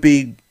 would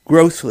be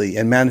grossly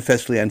and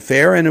manifestly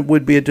unfair, and it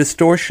would be a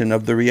distortion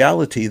of the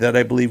reality that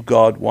I believe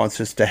God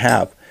wants us to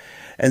have.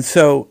 And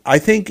so I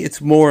think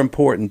it's more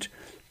important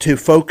to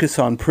focus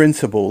on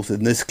principles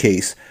in this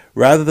case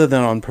rather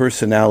than on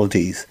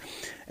personalities.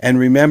 And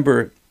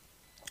remember,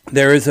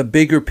 there is a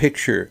bigger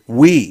picture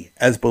we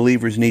as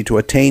believers need to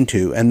attain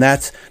to, and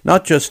that's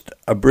not just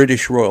a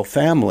British royal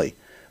family,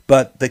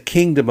 but the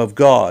kingdom of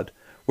God,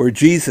 where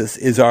Jesus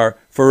is our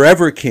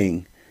forever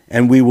king,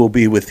 and we will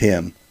be with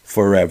him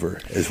forever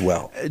as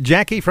well.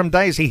 Jackie from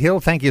Daisy Hill,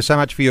 thank you so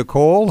much for your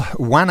call.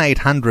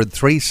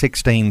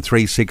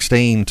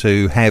 1-800-316-316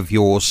 to have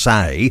your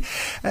say.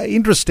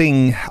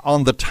 Interesting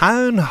on the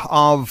tone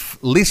of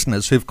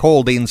listeners who've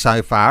called in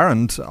so far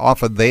and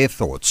offered their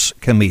thoughts,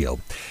 Kameel.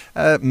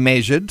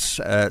 Measured,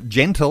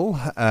 gentle,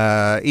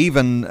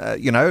 even,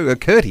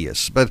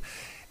 courteous, but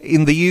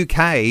in the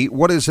UK,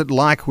 what is it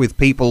like with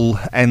people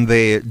and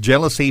their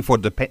jealousy for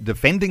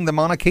defending the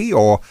monarchy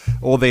or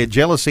their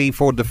jealousy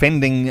for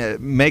defending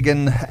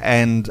Meghan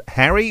and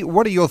Harry?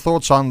 What are your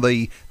thoughts on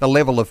the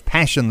level of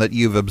passion that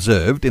you've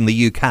observed in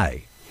the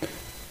UK?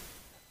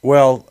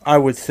 Well, I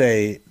would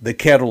say the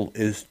kettle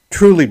is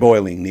truly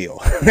boiling, Neil,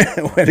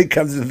 when it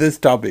comes to this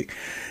topic.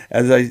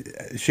 As I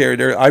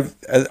shared earlier,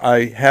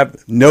 I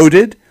have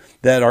noted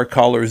that our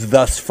callers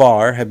thus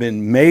far have been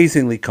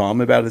amazingly calm,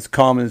 about as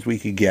calm as we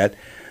could get.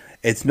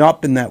 It's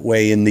not been that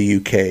way in the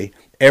UK.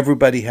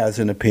 Everybody has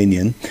an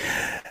opinion.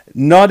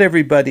 Not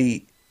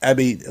everybody,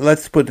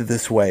 let's put it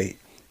this way.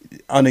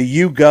 On a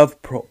YouGov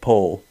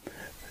poll,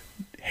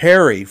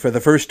 Harry, for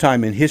the first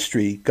time in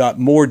history, got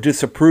more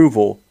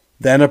disapproval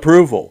than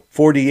approval.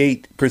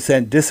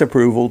 48%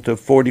 disapproval to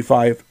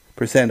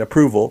 45%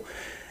 approval.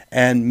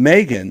 And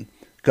Meghan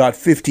got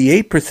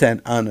 58%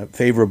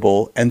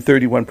 unfavorable and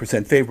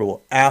 31%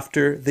 favorable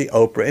after the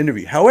Oprah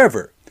interview.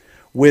 However,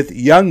 with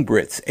young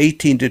Brits,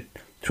 18 to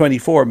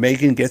 24,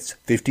 Meghan gets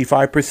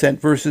 55%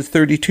 versus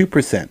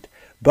 32%.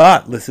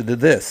 But listen to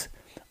this.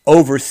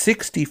 Over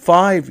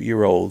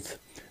 65-year-olds,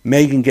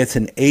 Meghan gets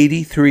an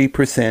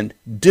 83%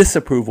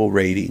 disapproval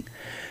rating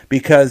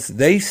because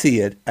they see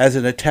it as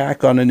an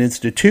attack on an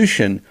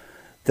institution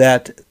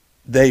that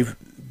they've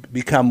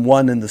become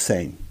one and the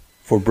same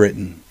for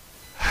Britain.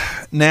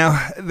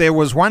 Now, there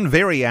was one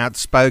very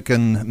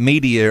outspoken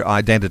media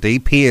identity,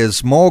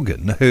 Piers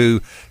Morgan,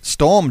 who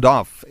stormed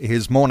off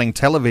his morning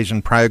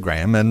television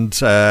program, and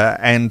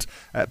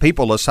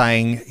people are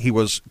saying he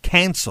was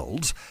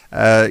cancelled.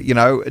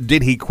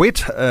 Did he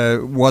quit?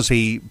 Was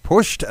he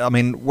pushed? I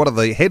mean, what are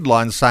the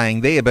headlines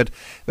saying there? But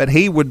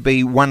he would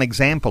be one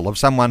example of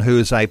someone who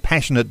is a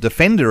passionate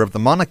defender of the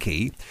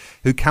monarchy,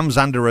 who comes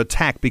under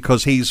attack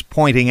because he's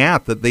pointing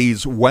out that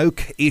these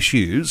woke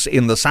issues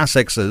in the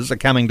Sussexes are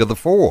coming to the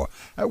fore.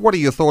 What are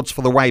your thoughts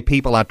for the way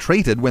people are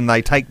treated when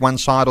they take one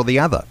side or the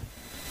other?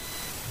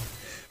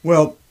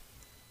 Well,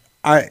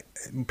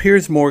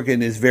 Piers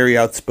Morgan is very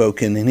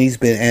outspoken, and he's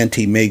been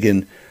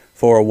anti-Meghan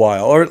for a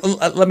while. Or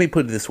let me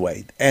put it this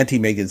way,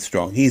 anti-Meghan's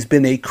strong. He's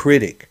been a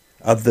critic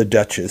of the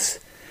Duchess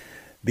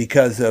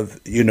because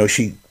of,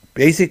 she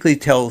basically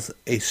tells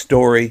a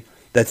story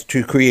that's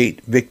to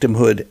create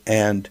victimhood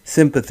and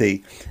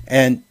sympathy,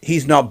 and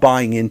he's not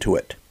buying into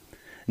it.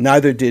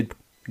 Neither did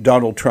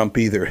Donald Trump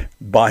either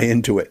buy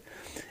into it.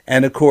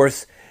 And of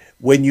course,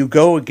 when you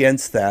go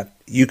against that,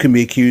 you can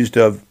be accused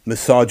of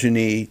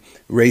misogyny,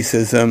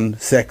 racism,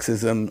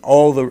 sexism,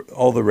 all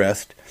the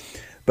rest.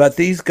 But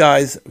these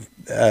guys,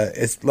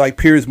 it's like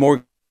Piers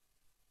Morgan.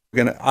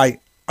 I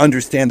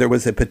understand there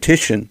was a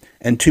petition,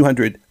 and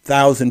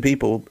 200,000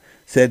 people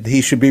said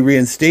he should be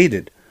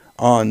reinstated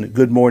on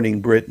Good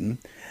Morning Britain.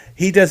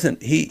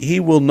 He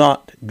will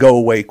not go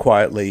away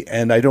quietly,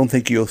 and I don't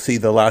think you'll see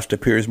the last of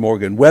Piers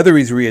Morgan, whether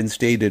he's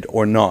reinstated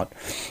or not.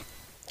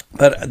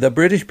 But the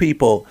British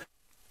people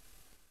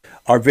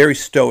are very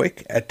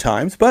stoic at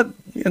times, but,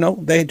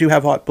 they do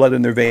have hot blood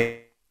in their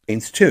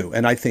veins too.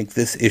 And I think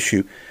this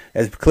issue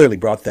has clearly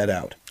brought that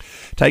out.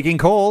 Taking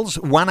calls,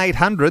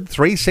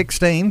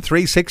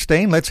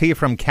 1-800-316-316. Let's hear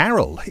from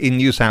Carol in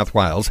New South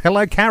Wales.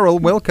 Hello, Carol.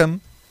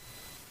 Welcome.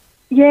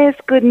 Yes,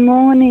 good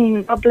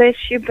morning. God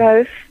bless you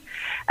both.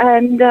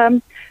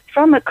 And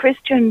from a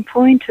Christian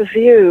point of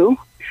view,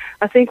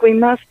 I think we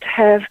must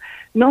have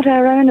not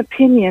our own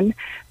opinion,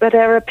 but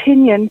our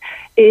opinion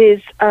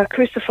is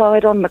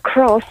crucified on the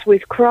cross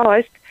with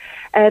Christ,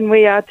 and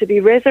we are to be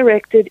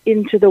resurrected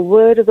into the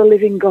Word of the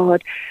living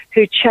God,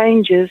 who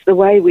changes the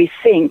way we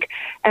think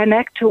and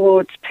act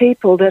towards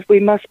people, that we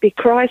must be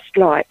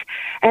Christ-like,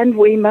 and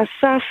we must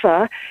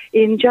suffer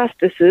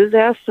injustices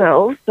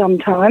ourselves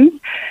sometimes.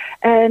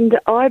 And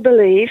I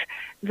believe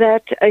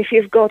that if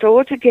you've got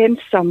aught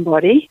against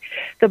somebody,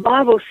 the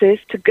Bible says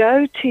to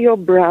go to your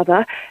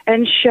brother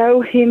and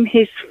show him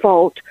his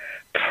fault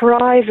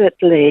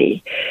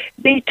privately,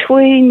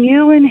 between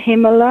you and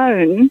him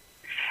alone,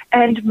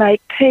 and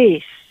make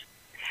peace.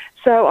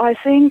 So I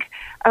think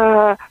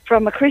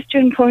from a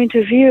Christian point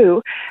of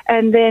view,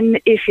 and then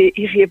if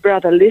your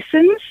brother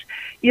listens,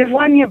 you've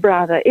won your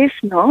brother. If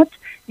not,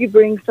 you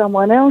bring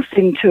someone else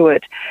into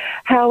it.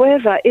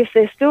 However, if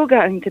they're still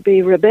going to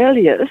be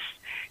rebellious,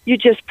 you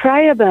just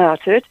pray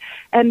about it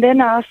and then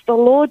ask the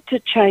Lord to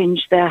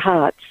change their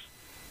hearts.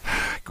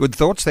 Good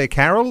thoughts there,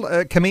 Carol.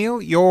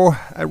 Kameel, your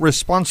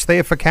response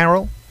there for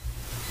Carol?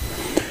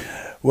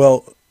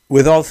 Well,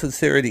 with all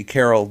sincerity,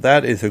 Carol,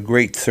 that is a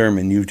great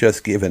sermon you've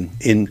just given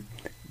in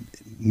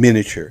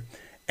miniature.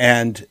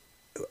 And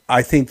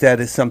I think that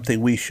is something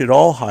we should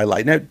all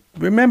highlight. Now,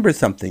 remember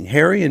something.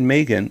 Harry and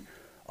Meghan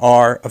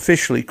are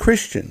officially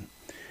Christian.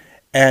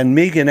 And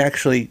Meghan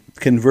actually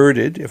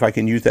converted, if I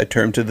can use that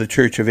term, to the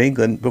Church of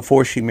England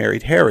before she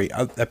married Harry,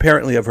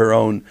 apparently of her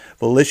own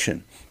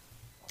volition.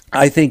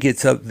 I think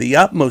it's of the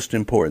utmost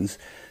importance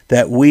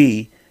that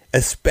we,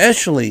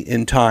 especially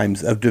in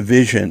times of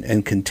division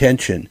and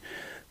contention,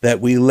 that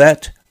we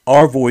let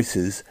our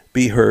voices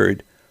be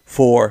heard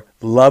for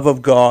the love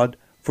of God,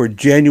 for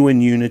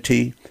genuine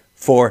unity,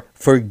 for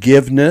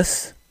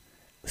forgiveness,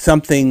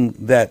 something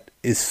that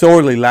is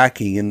sorely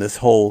lacking in this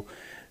whole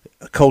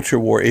culture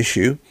war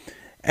issue,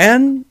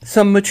 and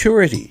some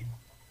maturity,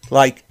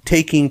 like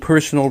taking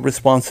personal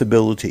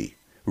responsibility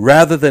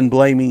rather than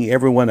blaming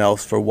everyone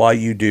else for why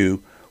you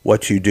do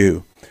what you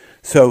do.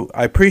 So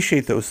I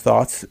appreciate those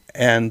thoughts,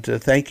 and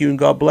thank you, and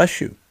God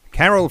bless you.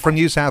 Carol from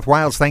New South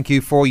Wales, thank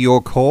you for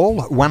your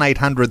call.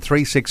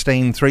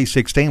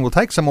 1-800-316-316. We'll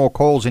take some more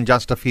calls in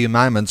just a few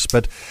moments,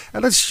 but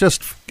let's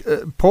just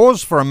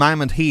pause for a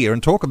moment here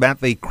and talk about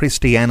the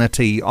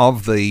Christianity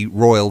of the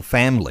royal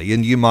family.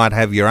 And you might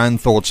have your own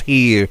thoughts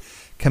here,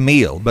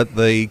 Kameel, but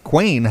the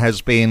Queen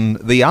has been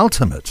the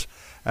ultimate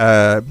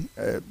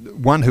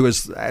one who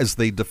is, as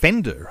the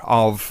defender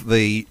of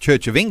the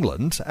Church of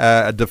England,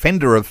 a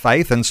defender of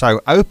faith, and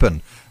so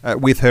open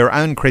with her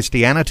own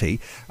Christianity.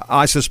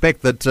 I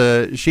suspect that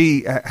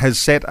she has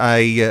set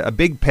a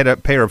big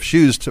pair of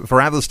shoes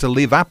for others to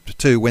live up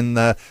to when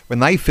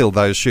they fill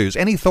those shoes.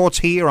 Any thoughts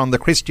here on the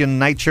Christian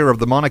nature of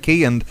the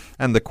monarchy and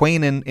the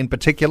Queen in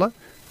particular?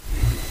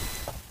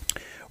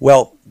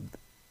 Well,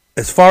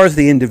 as far as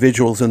the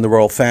individuals in the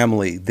royal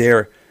family,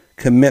 their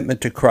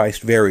commitment to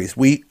Christ varies.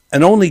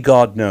 And only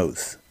God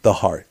knows the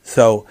heart.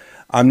 So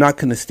I'm not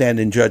going to stand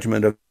in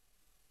judgment of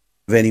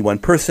any one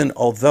person,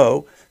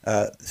 although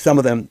some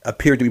of them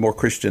appear to be more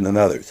Christian than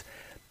others.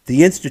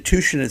 The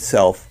institution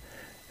itself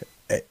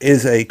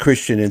is a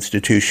Christian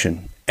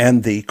institution,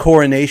 and the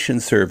coronation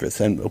service,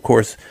 and of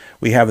course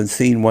we haven't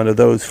seen one of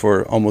those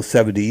for almost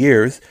 70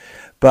 years,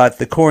 but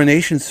the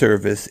coronation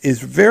service is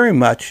very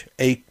much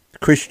a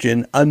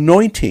Christian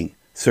anointing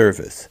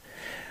service.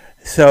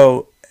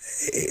 So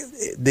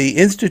the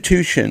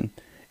institution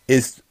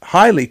is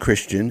highly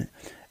Christian,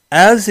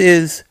 as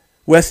is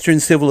Western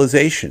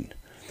civilization.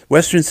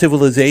 Western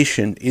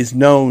civilization is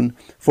known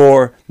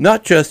for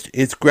not just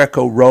its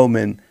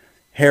Greco-Roman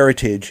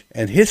heritage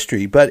and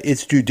history, but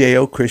its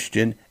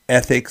Judeo-Christian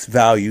ethics,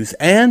 values,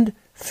 and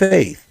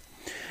faith.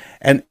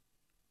 And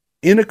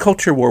in a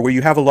culture war where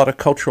you have a lot of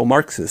cultural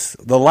Marxists,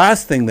 the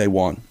last thing they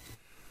want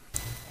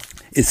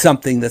is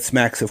something that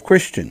smacks of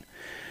Christian.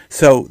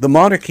 So the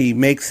monarchy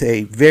makes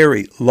a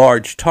very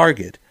large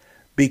target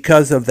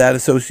because of that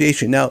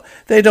association. Now,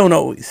 they don't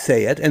always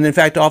say it, and in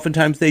fact,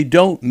 oftentimes they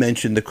don't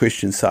mention the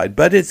Christian side,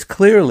 but it's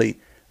clearly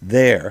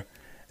there,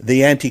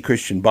 the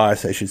anti-Christian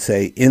bias, I should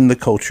say, in the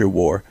culture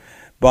war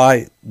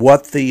by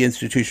what the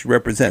institution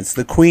represents.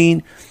 The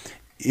Queen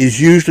is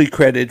usually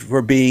credited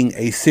for being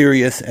a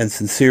serious and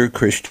sincere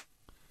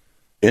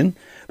Christian,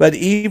 but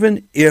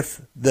even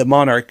if the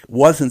monarch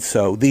wasn't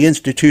so, the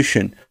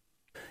institution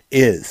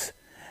is.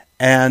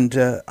 And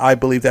I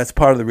believe that's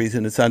part of the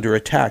reason it's under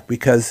attack,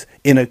 because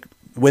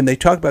when they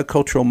talk about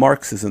cultural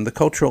Marxism, the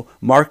cultural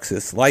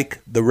Marxists, like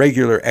the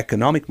regular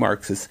economic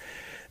Marxists,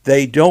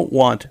 they don't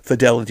want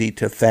fidelity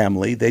to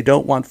family, they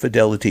don't want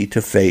fidelity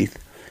to faith,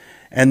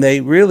 and they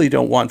really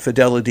don't want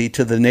fidelity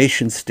to the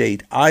nation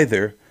state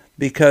either,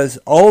 because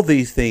all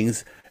these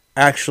things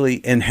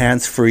actually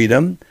enhance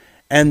freedom,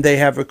 and they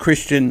have a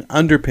Christian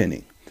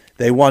underpinning.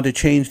 They want to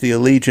change the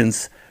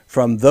allegiance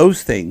from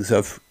those things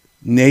of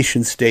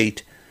nation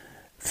state,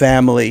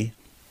 family,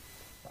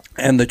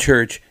 and the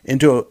church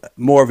into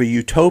more of a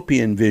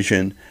utopian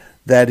vision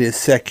that is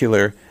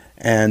secular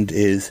and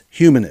is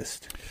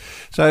humanist.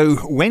 So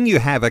when you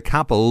have a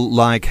couple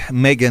like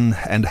Meghan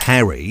and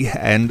Harry,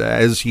 and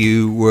as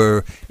you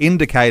were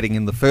indicating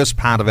in the first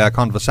part of our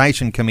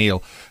conversation,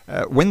 Kameel,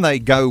 when they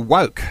go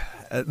woke,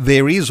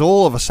 there is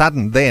all of a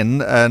sudden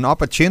then an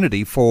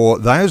opportunity for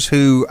those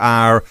who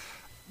are,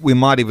 we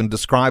might even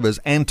describe as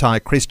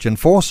anti-Christian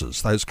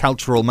forces, those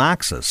cultural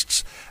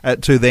Marxists,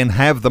 to then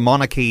have the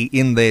monarchy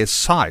in their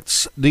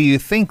sights. Do you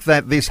think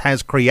that this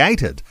has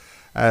created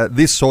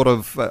this sort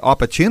of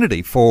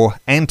opportunity for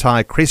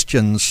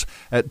anti-Christians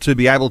to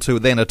be able to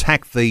then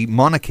attack the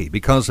monarchy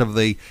because of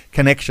the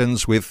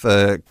connections with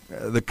the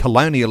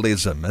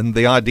colonialism and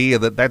the idea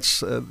that that's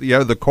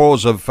the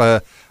cause of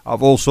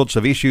all sorts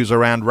of issues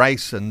around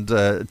race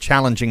and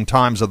challenging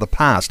times of the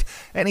past?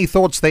 Any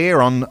thoughts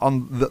there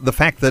on the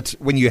fact that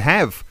when you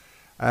have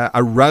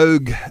a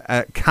rogue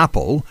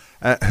couple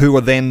who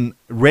are then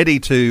ready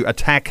to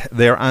attack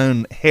their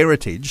own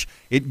heritage,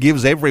 it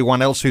gives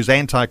everyone else who's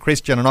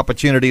anti-Christian an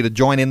opportunity to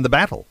join in the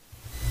battle?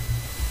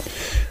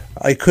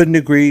 I couldn't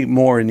agree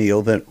more,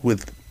 Neil,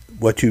 with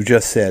what you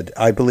just said.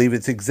 I believe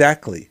it's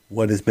exactly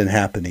what has been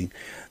happening.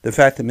 The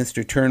fact that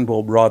Mr.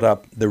 Turnbull brought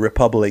up the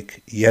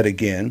Republic yet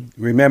again,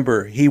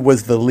 remember, he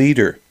was the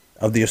leader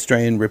of the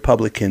Australian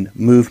Republican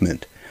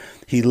movement.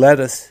 He led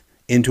us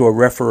into a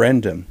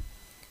referendum.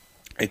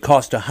 It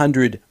cost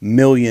 $100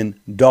 million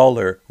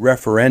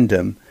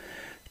referendum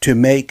to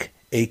make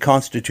a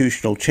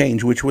constitutional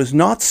change, which was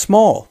not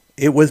small.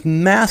 It was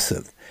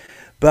massive.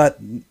 But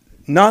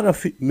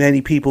not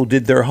many people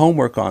did their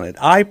homework on it.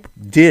 I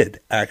did,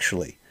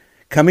 actually.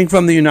 Coming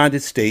from the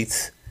United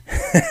States,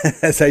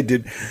 as I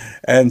did,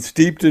 and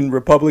steeped in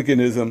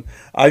republicanism,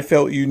 I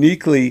felt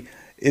uniquely,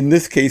 in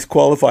this case,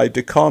 qualified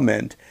to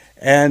comment.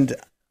 And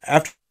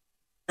after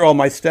all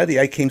my study,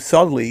 I came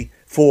solidly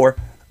for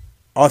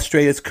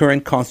Australia's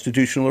current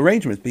constitutional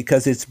arrangements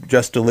because it's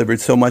just delivered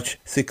so much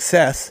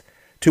success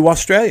to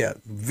Australia.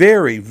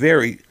 Very,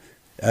 very,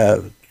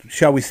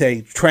 shall we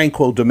say,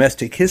 tranquil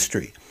domestic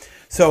history.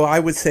 So I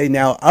would say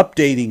now,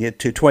 updating it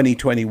to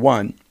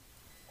 2021,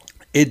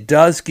 it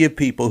does give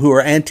people who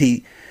are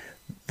anti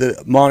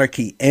the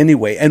monarchy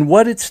anyway, and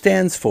what it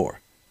stands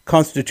for,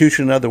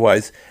 constitution and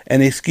otherwise,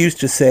 an excuse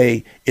to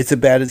say it's a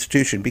bad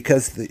institution,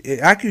 because the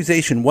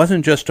accusation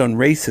wasn't just on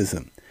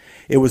racism.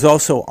 It was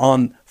also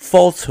on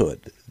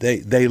falsehood.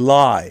 They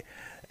lie,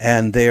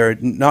 and they are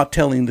not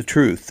telling the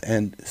truth.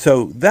 And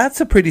so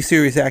that's a pretty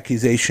serious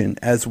accusation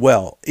as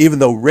well, even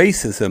though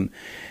racism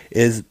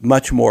is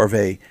much more of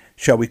a,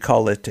 shall we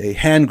call it, a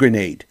hand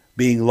grenade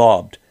being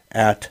lobbed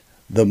at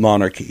the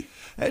monarchy.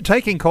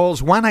 Taking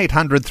calls,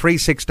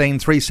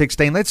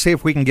 1-800-316-316. Let's see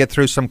if we can get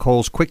through some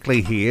calls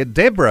quickly here.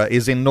 Deborah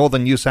is in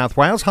northern New South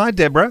Wales. Hi,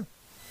 Deborah.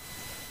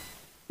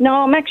 No,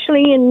 I'm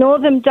actually in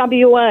northern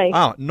WA.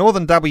 Oh,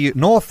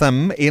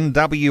 Northam in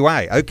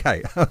WA.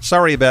 Okay,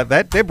 sorry about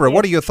that. Deborah,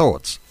 what are your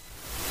thoughts?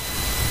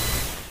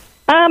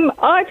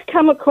 I've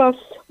come across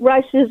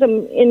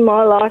racism in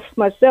my life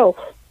myself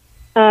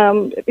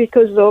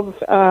because of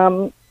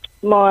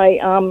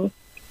my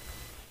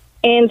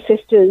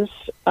ancestors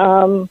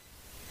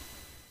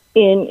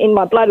in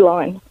my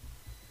bloodline.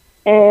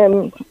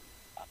 And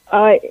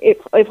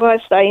if I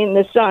stay in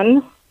the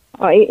sun,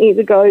 I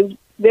either go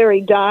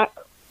very dark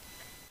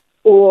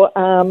or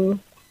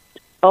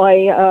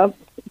I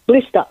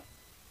blister.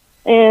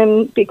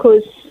 And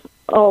because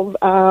of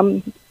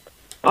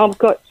I've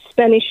got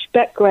Spanish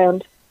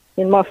background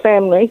in my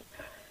family,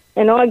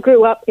 and I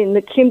grew up in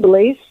the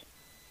Kimberleys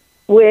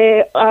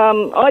where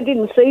I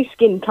didn't see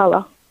skin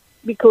colour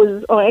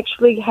because I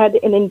actually had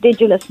an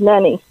Indigenous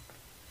nanny.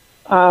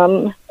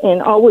 And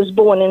I was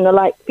born in the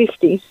late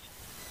 50s,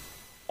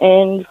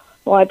 and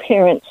my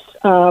parents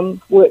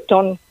worked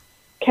on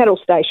cattle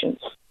stations.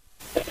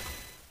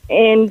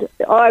 And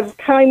I've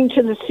came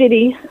to the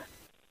city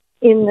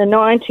in the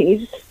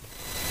 90s,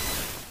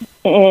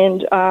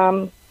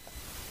 and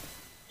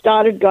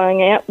started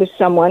going out with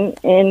someone,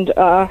 and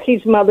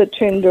his mother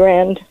turned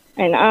around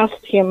and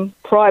asked him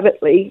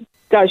privately,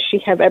 does she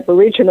have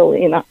Aboriginal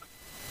in her?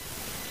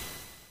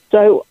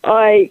 So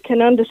I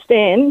can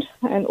understand,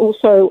 and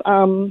also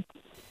I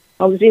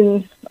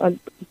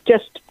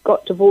just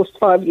got divorced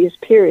 5 years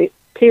period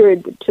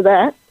to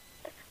that,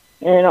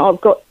 and I've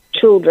got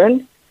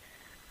children.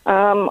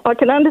 I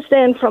can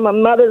understand from a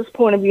mother's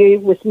point of view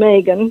with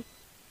Meghan,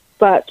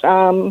 but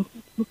all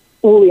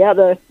the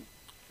other,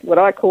 what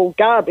I call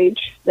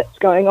garbage that's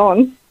going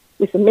on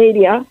with the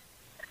media,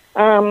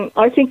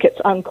 I think it's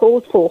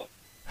uncalled for.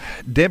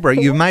 Deborah,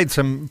 you've made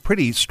some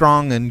pretty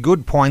strong and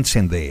good points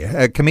in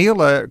there.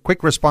 Kameel, a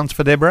quick response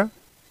for Deborah?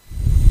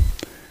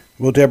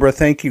 Well, Deborah,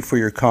 thank you for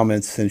your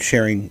comments and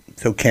sharing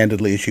so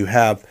candidly as you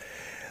have.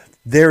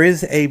 There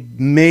is a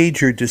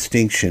major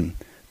distinction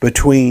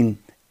between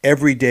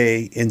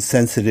everyday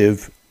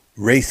insensitive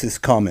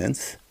racist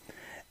comments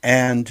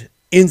and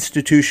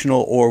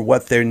institutional, or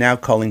what they're now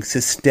calling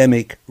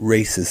systemic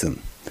racism.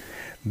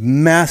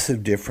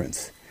 Massive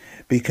difference.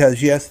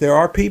 Because, yes, there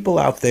are people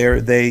out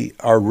there, they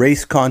are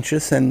race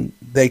conscious and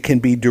they can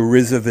be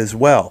derisive as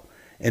well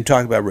and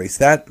talk about race.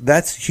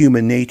 That's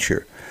human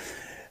nature.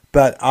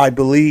 But I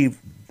believe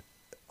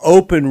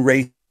open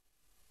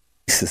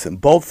racism,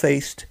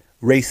 bold-faced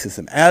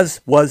racism, as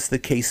was the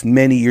case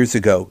many years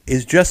ago,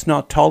 is just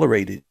not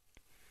tolerated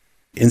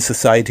in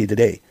society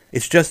today.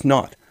 It's just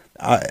not.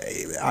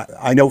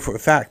 I know for a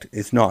fact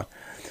it's not.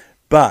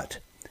 But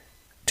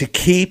to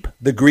keep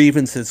the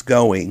grievances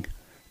going,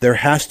 there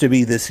has to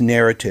be this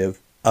narrative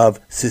of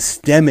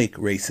systemic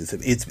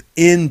racism. It's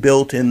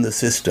inbuilt in the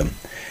system.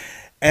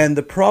 And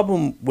the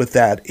problem with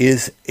that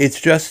is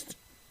it's just,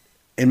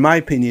 in my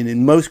opinion,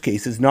 in most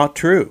cases, not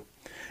true,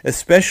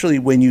 especially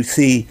when you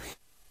see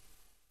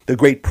the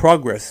great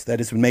progress that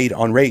has been made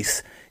on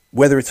race,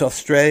 whether it's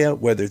Australia,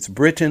 whether it's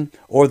Britain,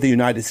 or the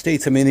United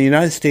States. I mean, the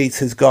United States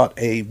has got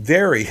a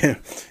very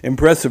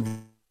impressive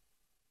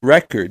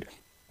record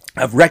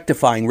of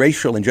rectifying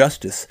racial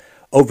injustice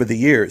over the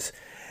years.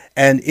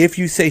 And if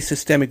you say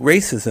systemic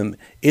racism,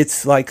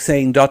 it's like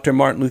saying Dr.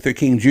 Martin Luther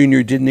King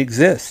Jr. didn't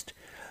exist,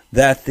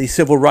 that the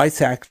Civil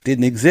Rights Act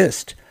didn't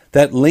exist,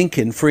 that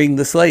Lincoln freeing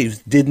the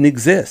slaves didn't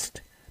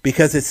exist,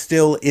 because it's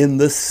still in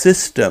the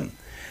system.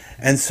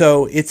 And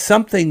so it's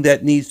something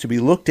that needs to be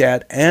looked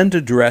at and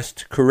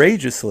addressed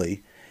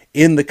courageously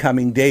in the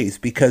coming days,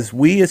 because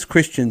we as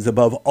Christians,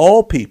 above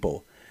all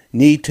people,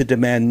 need to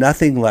demand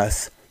nothing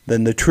less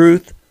than the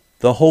truth,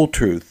 the whole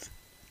truth,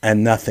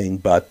 and nothing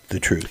but the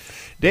truth.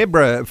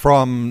 Deborah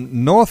from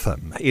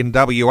Northam in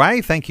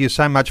WA, thank you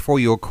so much for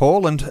your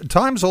call. And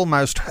time's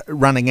almost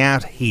running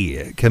out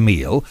here,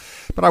 Kameel,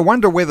 but I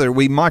wonder whether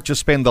we might just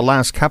spend the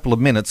last couple of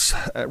minutes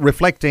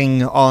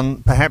reflecting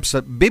on perhaps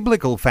a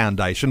biblical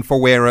foundation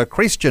for where a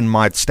Christian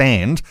might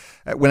stand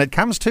when it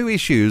comes to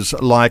issues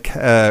like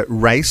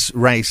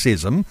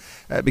racism,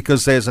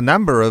 because there's a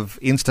number of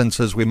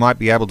instances we might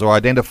be able to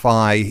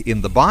identify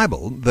in the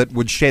Bible that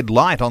would shed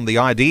light on the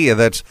idea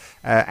that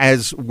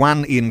as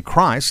one in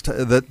Christ,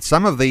 that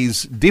some of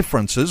these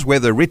differences,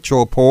 whether rich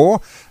or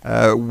poor,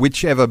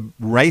 whichever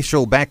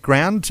racial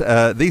background,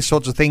 these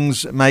sorts of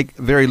things make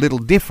very little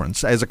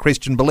difference as a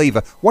Christian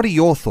believer. What are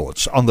your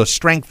thoughts on the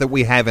strength that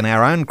we have in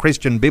our own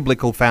Christian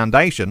biblical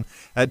foundation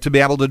to be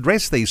able to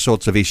address these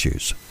sorts of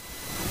issues?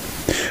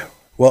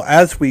 Well,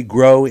 as we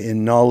grow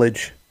in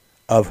knowledge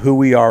of who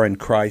we are in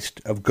Christ,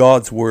 of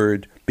God's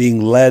Word,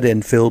 being led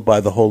and filled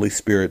by the Holy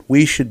Spirit,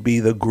 we should be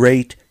the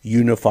great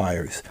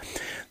unifiers.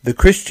 The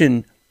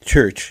Christian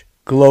church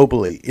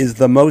globally is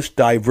the most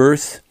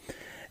diverse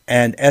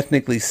and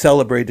ethnically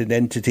celebrated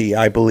entity,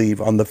 I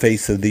believe, on the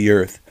face of the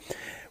earth.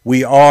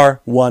 We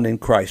are one in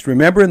Christ.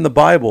 Remember in the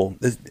Bible,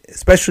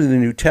 especially in the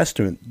New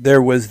Testament,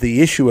 there was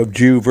the issue of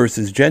Jew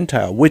versus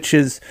Gentile, which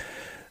is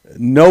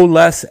no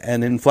less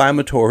an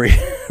inflammatory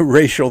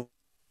racial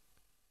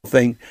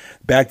thing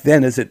back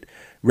then as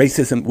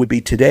racism would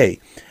be today.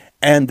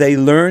 And they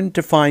learned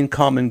to find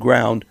common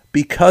ground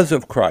because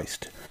of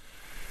Christ.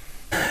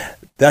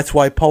 That's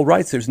why Paul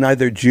writes there's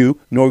neither Jew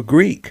nor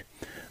Greek,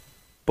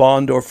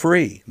 bond or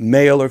free,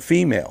 male or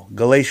female.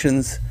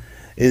 Galatians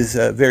is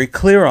very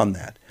clear on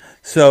that.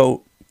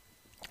 So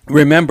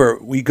remember,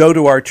 we go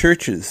to our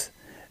churches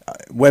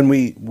when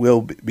we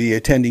will be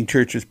attending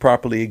churches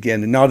properly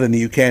again, and not in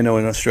the UK, I know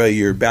in Australia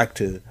you're back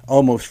to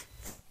almost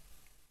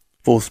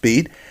full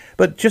speed,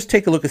 but just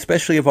take a look,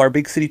 especially of our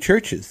big city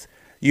churches.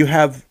 You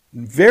have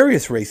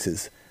various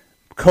races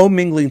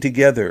commingling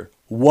together,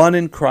 one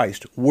in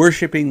Christ,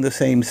 worshiping the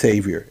same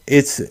Savior.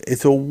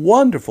 It's a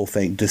wonderful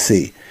thing to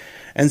see.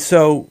 And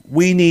so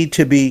we need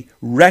to be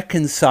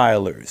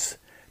reconcilers,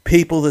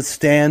 people that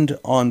stand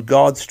on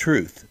God's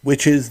truth,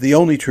 which is the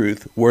only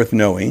truth worth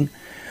knowing,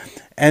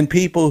 and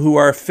people who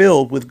are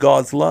filled with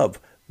God's love.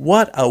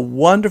 What a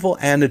wonderful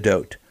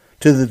antidote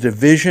to the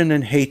division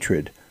and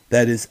hatred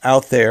that is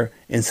out there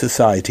in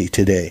society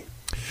today.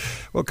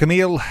 Well,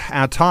 Kameel,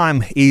 our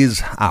time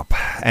is up,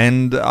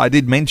 and I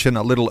did mention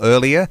a little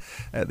earlier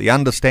the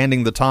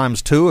Understanding the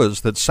Times tours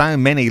that so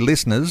many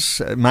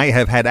listeners may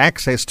have had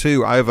access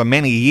to over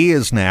many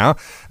years now.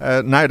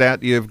 No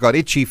doubt you've got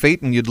itchy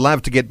feet and you'd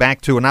love to get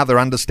back to another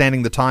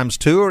Understanding the Times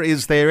tour.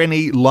 Is there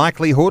any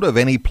likelihood of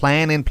any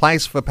plan in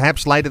place for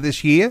perhaps later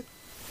this year?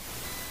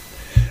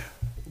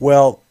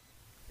 Well,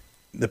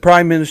 the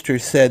Prime Minister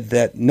said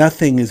that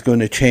nothing is going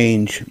to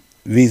change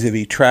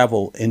vis-a-vis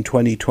travel in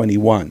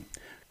 2021.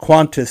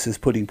 Qantas is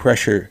putting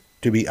pressure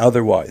to be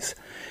otherwise.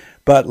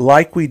 But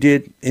like we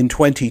did in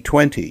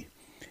 2020,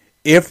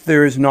 if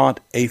there is not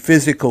a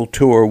physical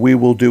tour, we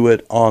will do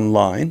it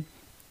online.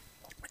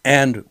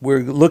 And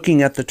we're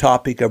looking at the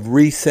topic of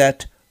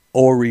reset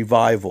or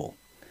revival.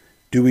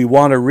 Do we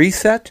want a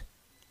reset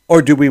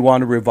or do we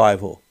want a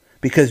revival?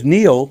 Because,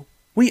 Neil,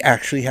 we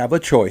actually have a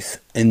choice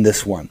in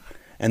this one.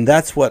 And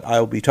that's what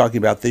I'll be talking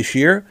about this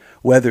year,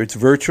 whether it's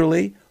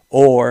virtually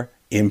or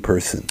in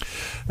person.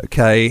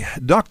 Okay,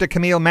 Dr.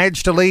 Kameel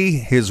Majdali,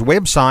 his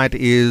website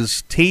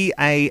is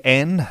tan.org.au,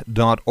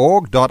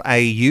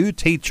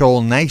 Teach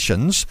All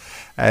Nations,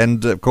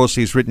 and of course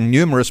he's written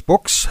numerous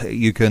books.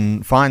 You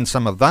can find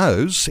some of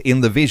those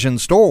in the Vision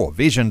store,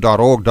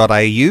 vision.org.au.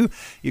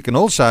 You can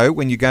also,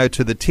 when you go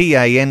to the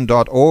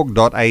tan.org.au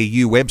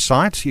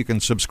website, you can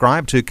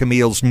subscribe to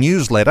Kameel's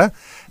newsletter,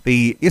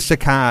 the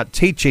Issachar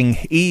Teaching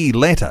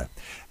e-letter,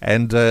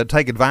 and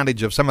take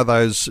advantage of some of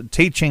those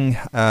teaching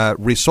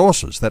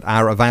resources that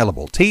are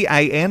available.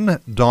 tan.org.au.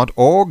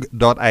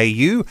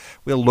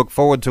 We'll look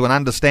forward to an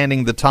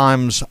Understanding the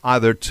Times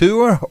either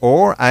tour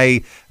or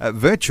a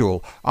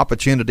virtual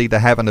opportunity to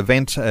have an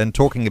event and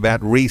talking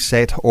about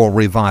reset or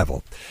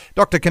revival.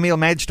 Dr. Kameel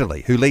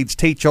Majdali, who leads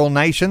Teach All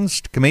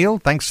Nations. Kameel,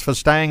 thanks for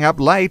staying up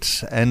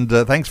late, and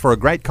thanks for a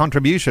great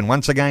contribution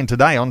once again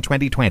today on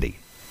 2020.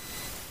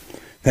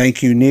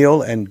 Thank you,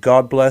 Neil, and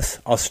God bless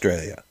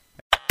Australia.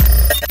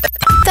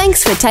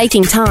 Thanks for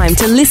taking time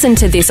to listen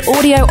to this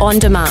audio on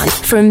demand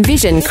from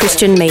Vision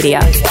Christian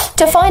Media.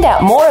 To find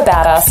out more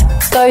about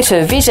us, go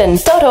to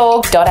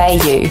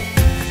vision.org.au.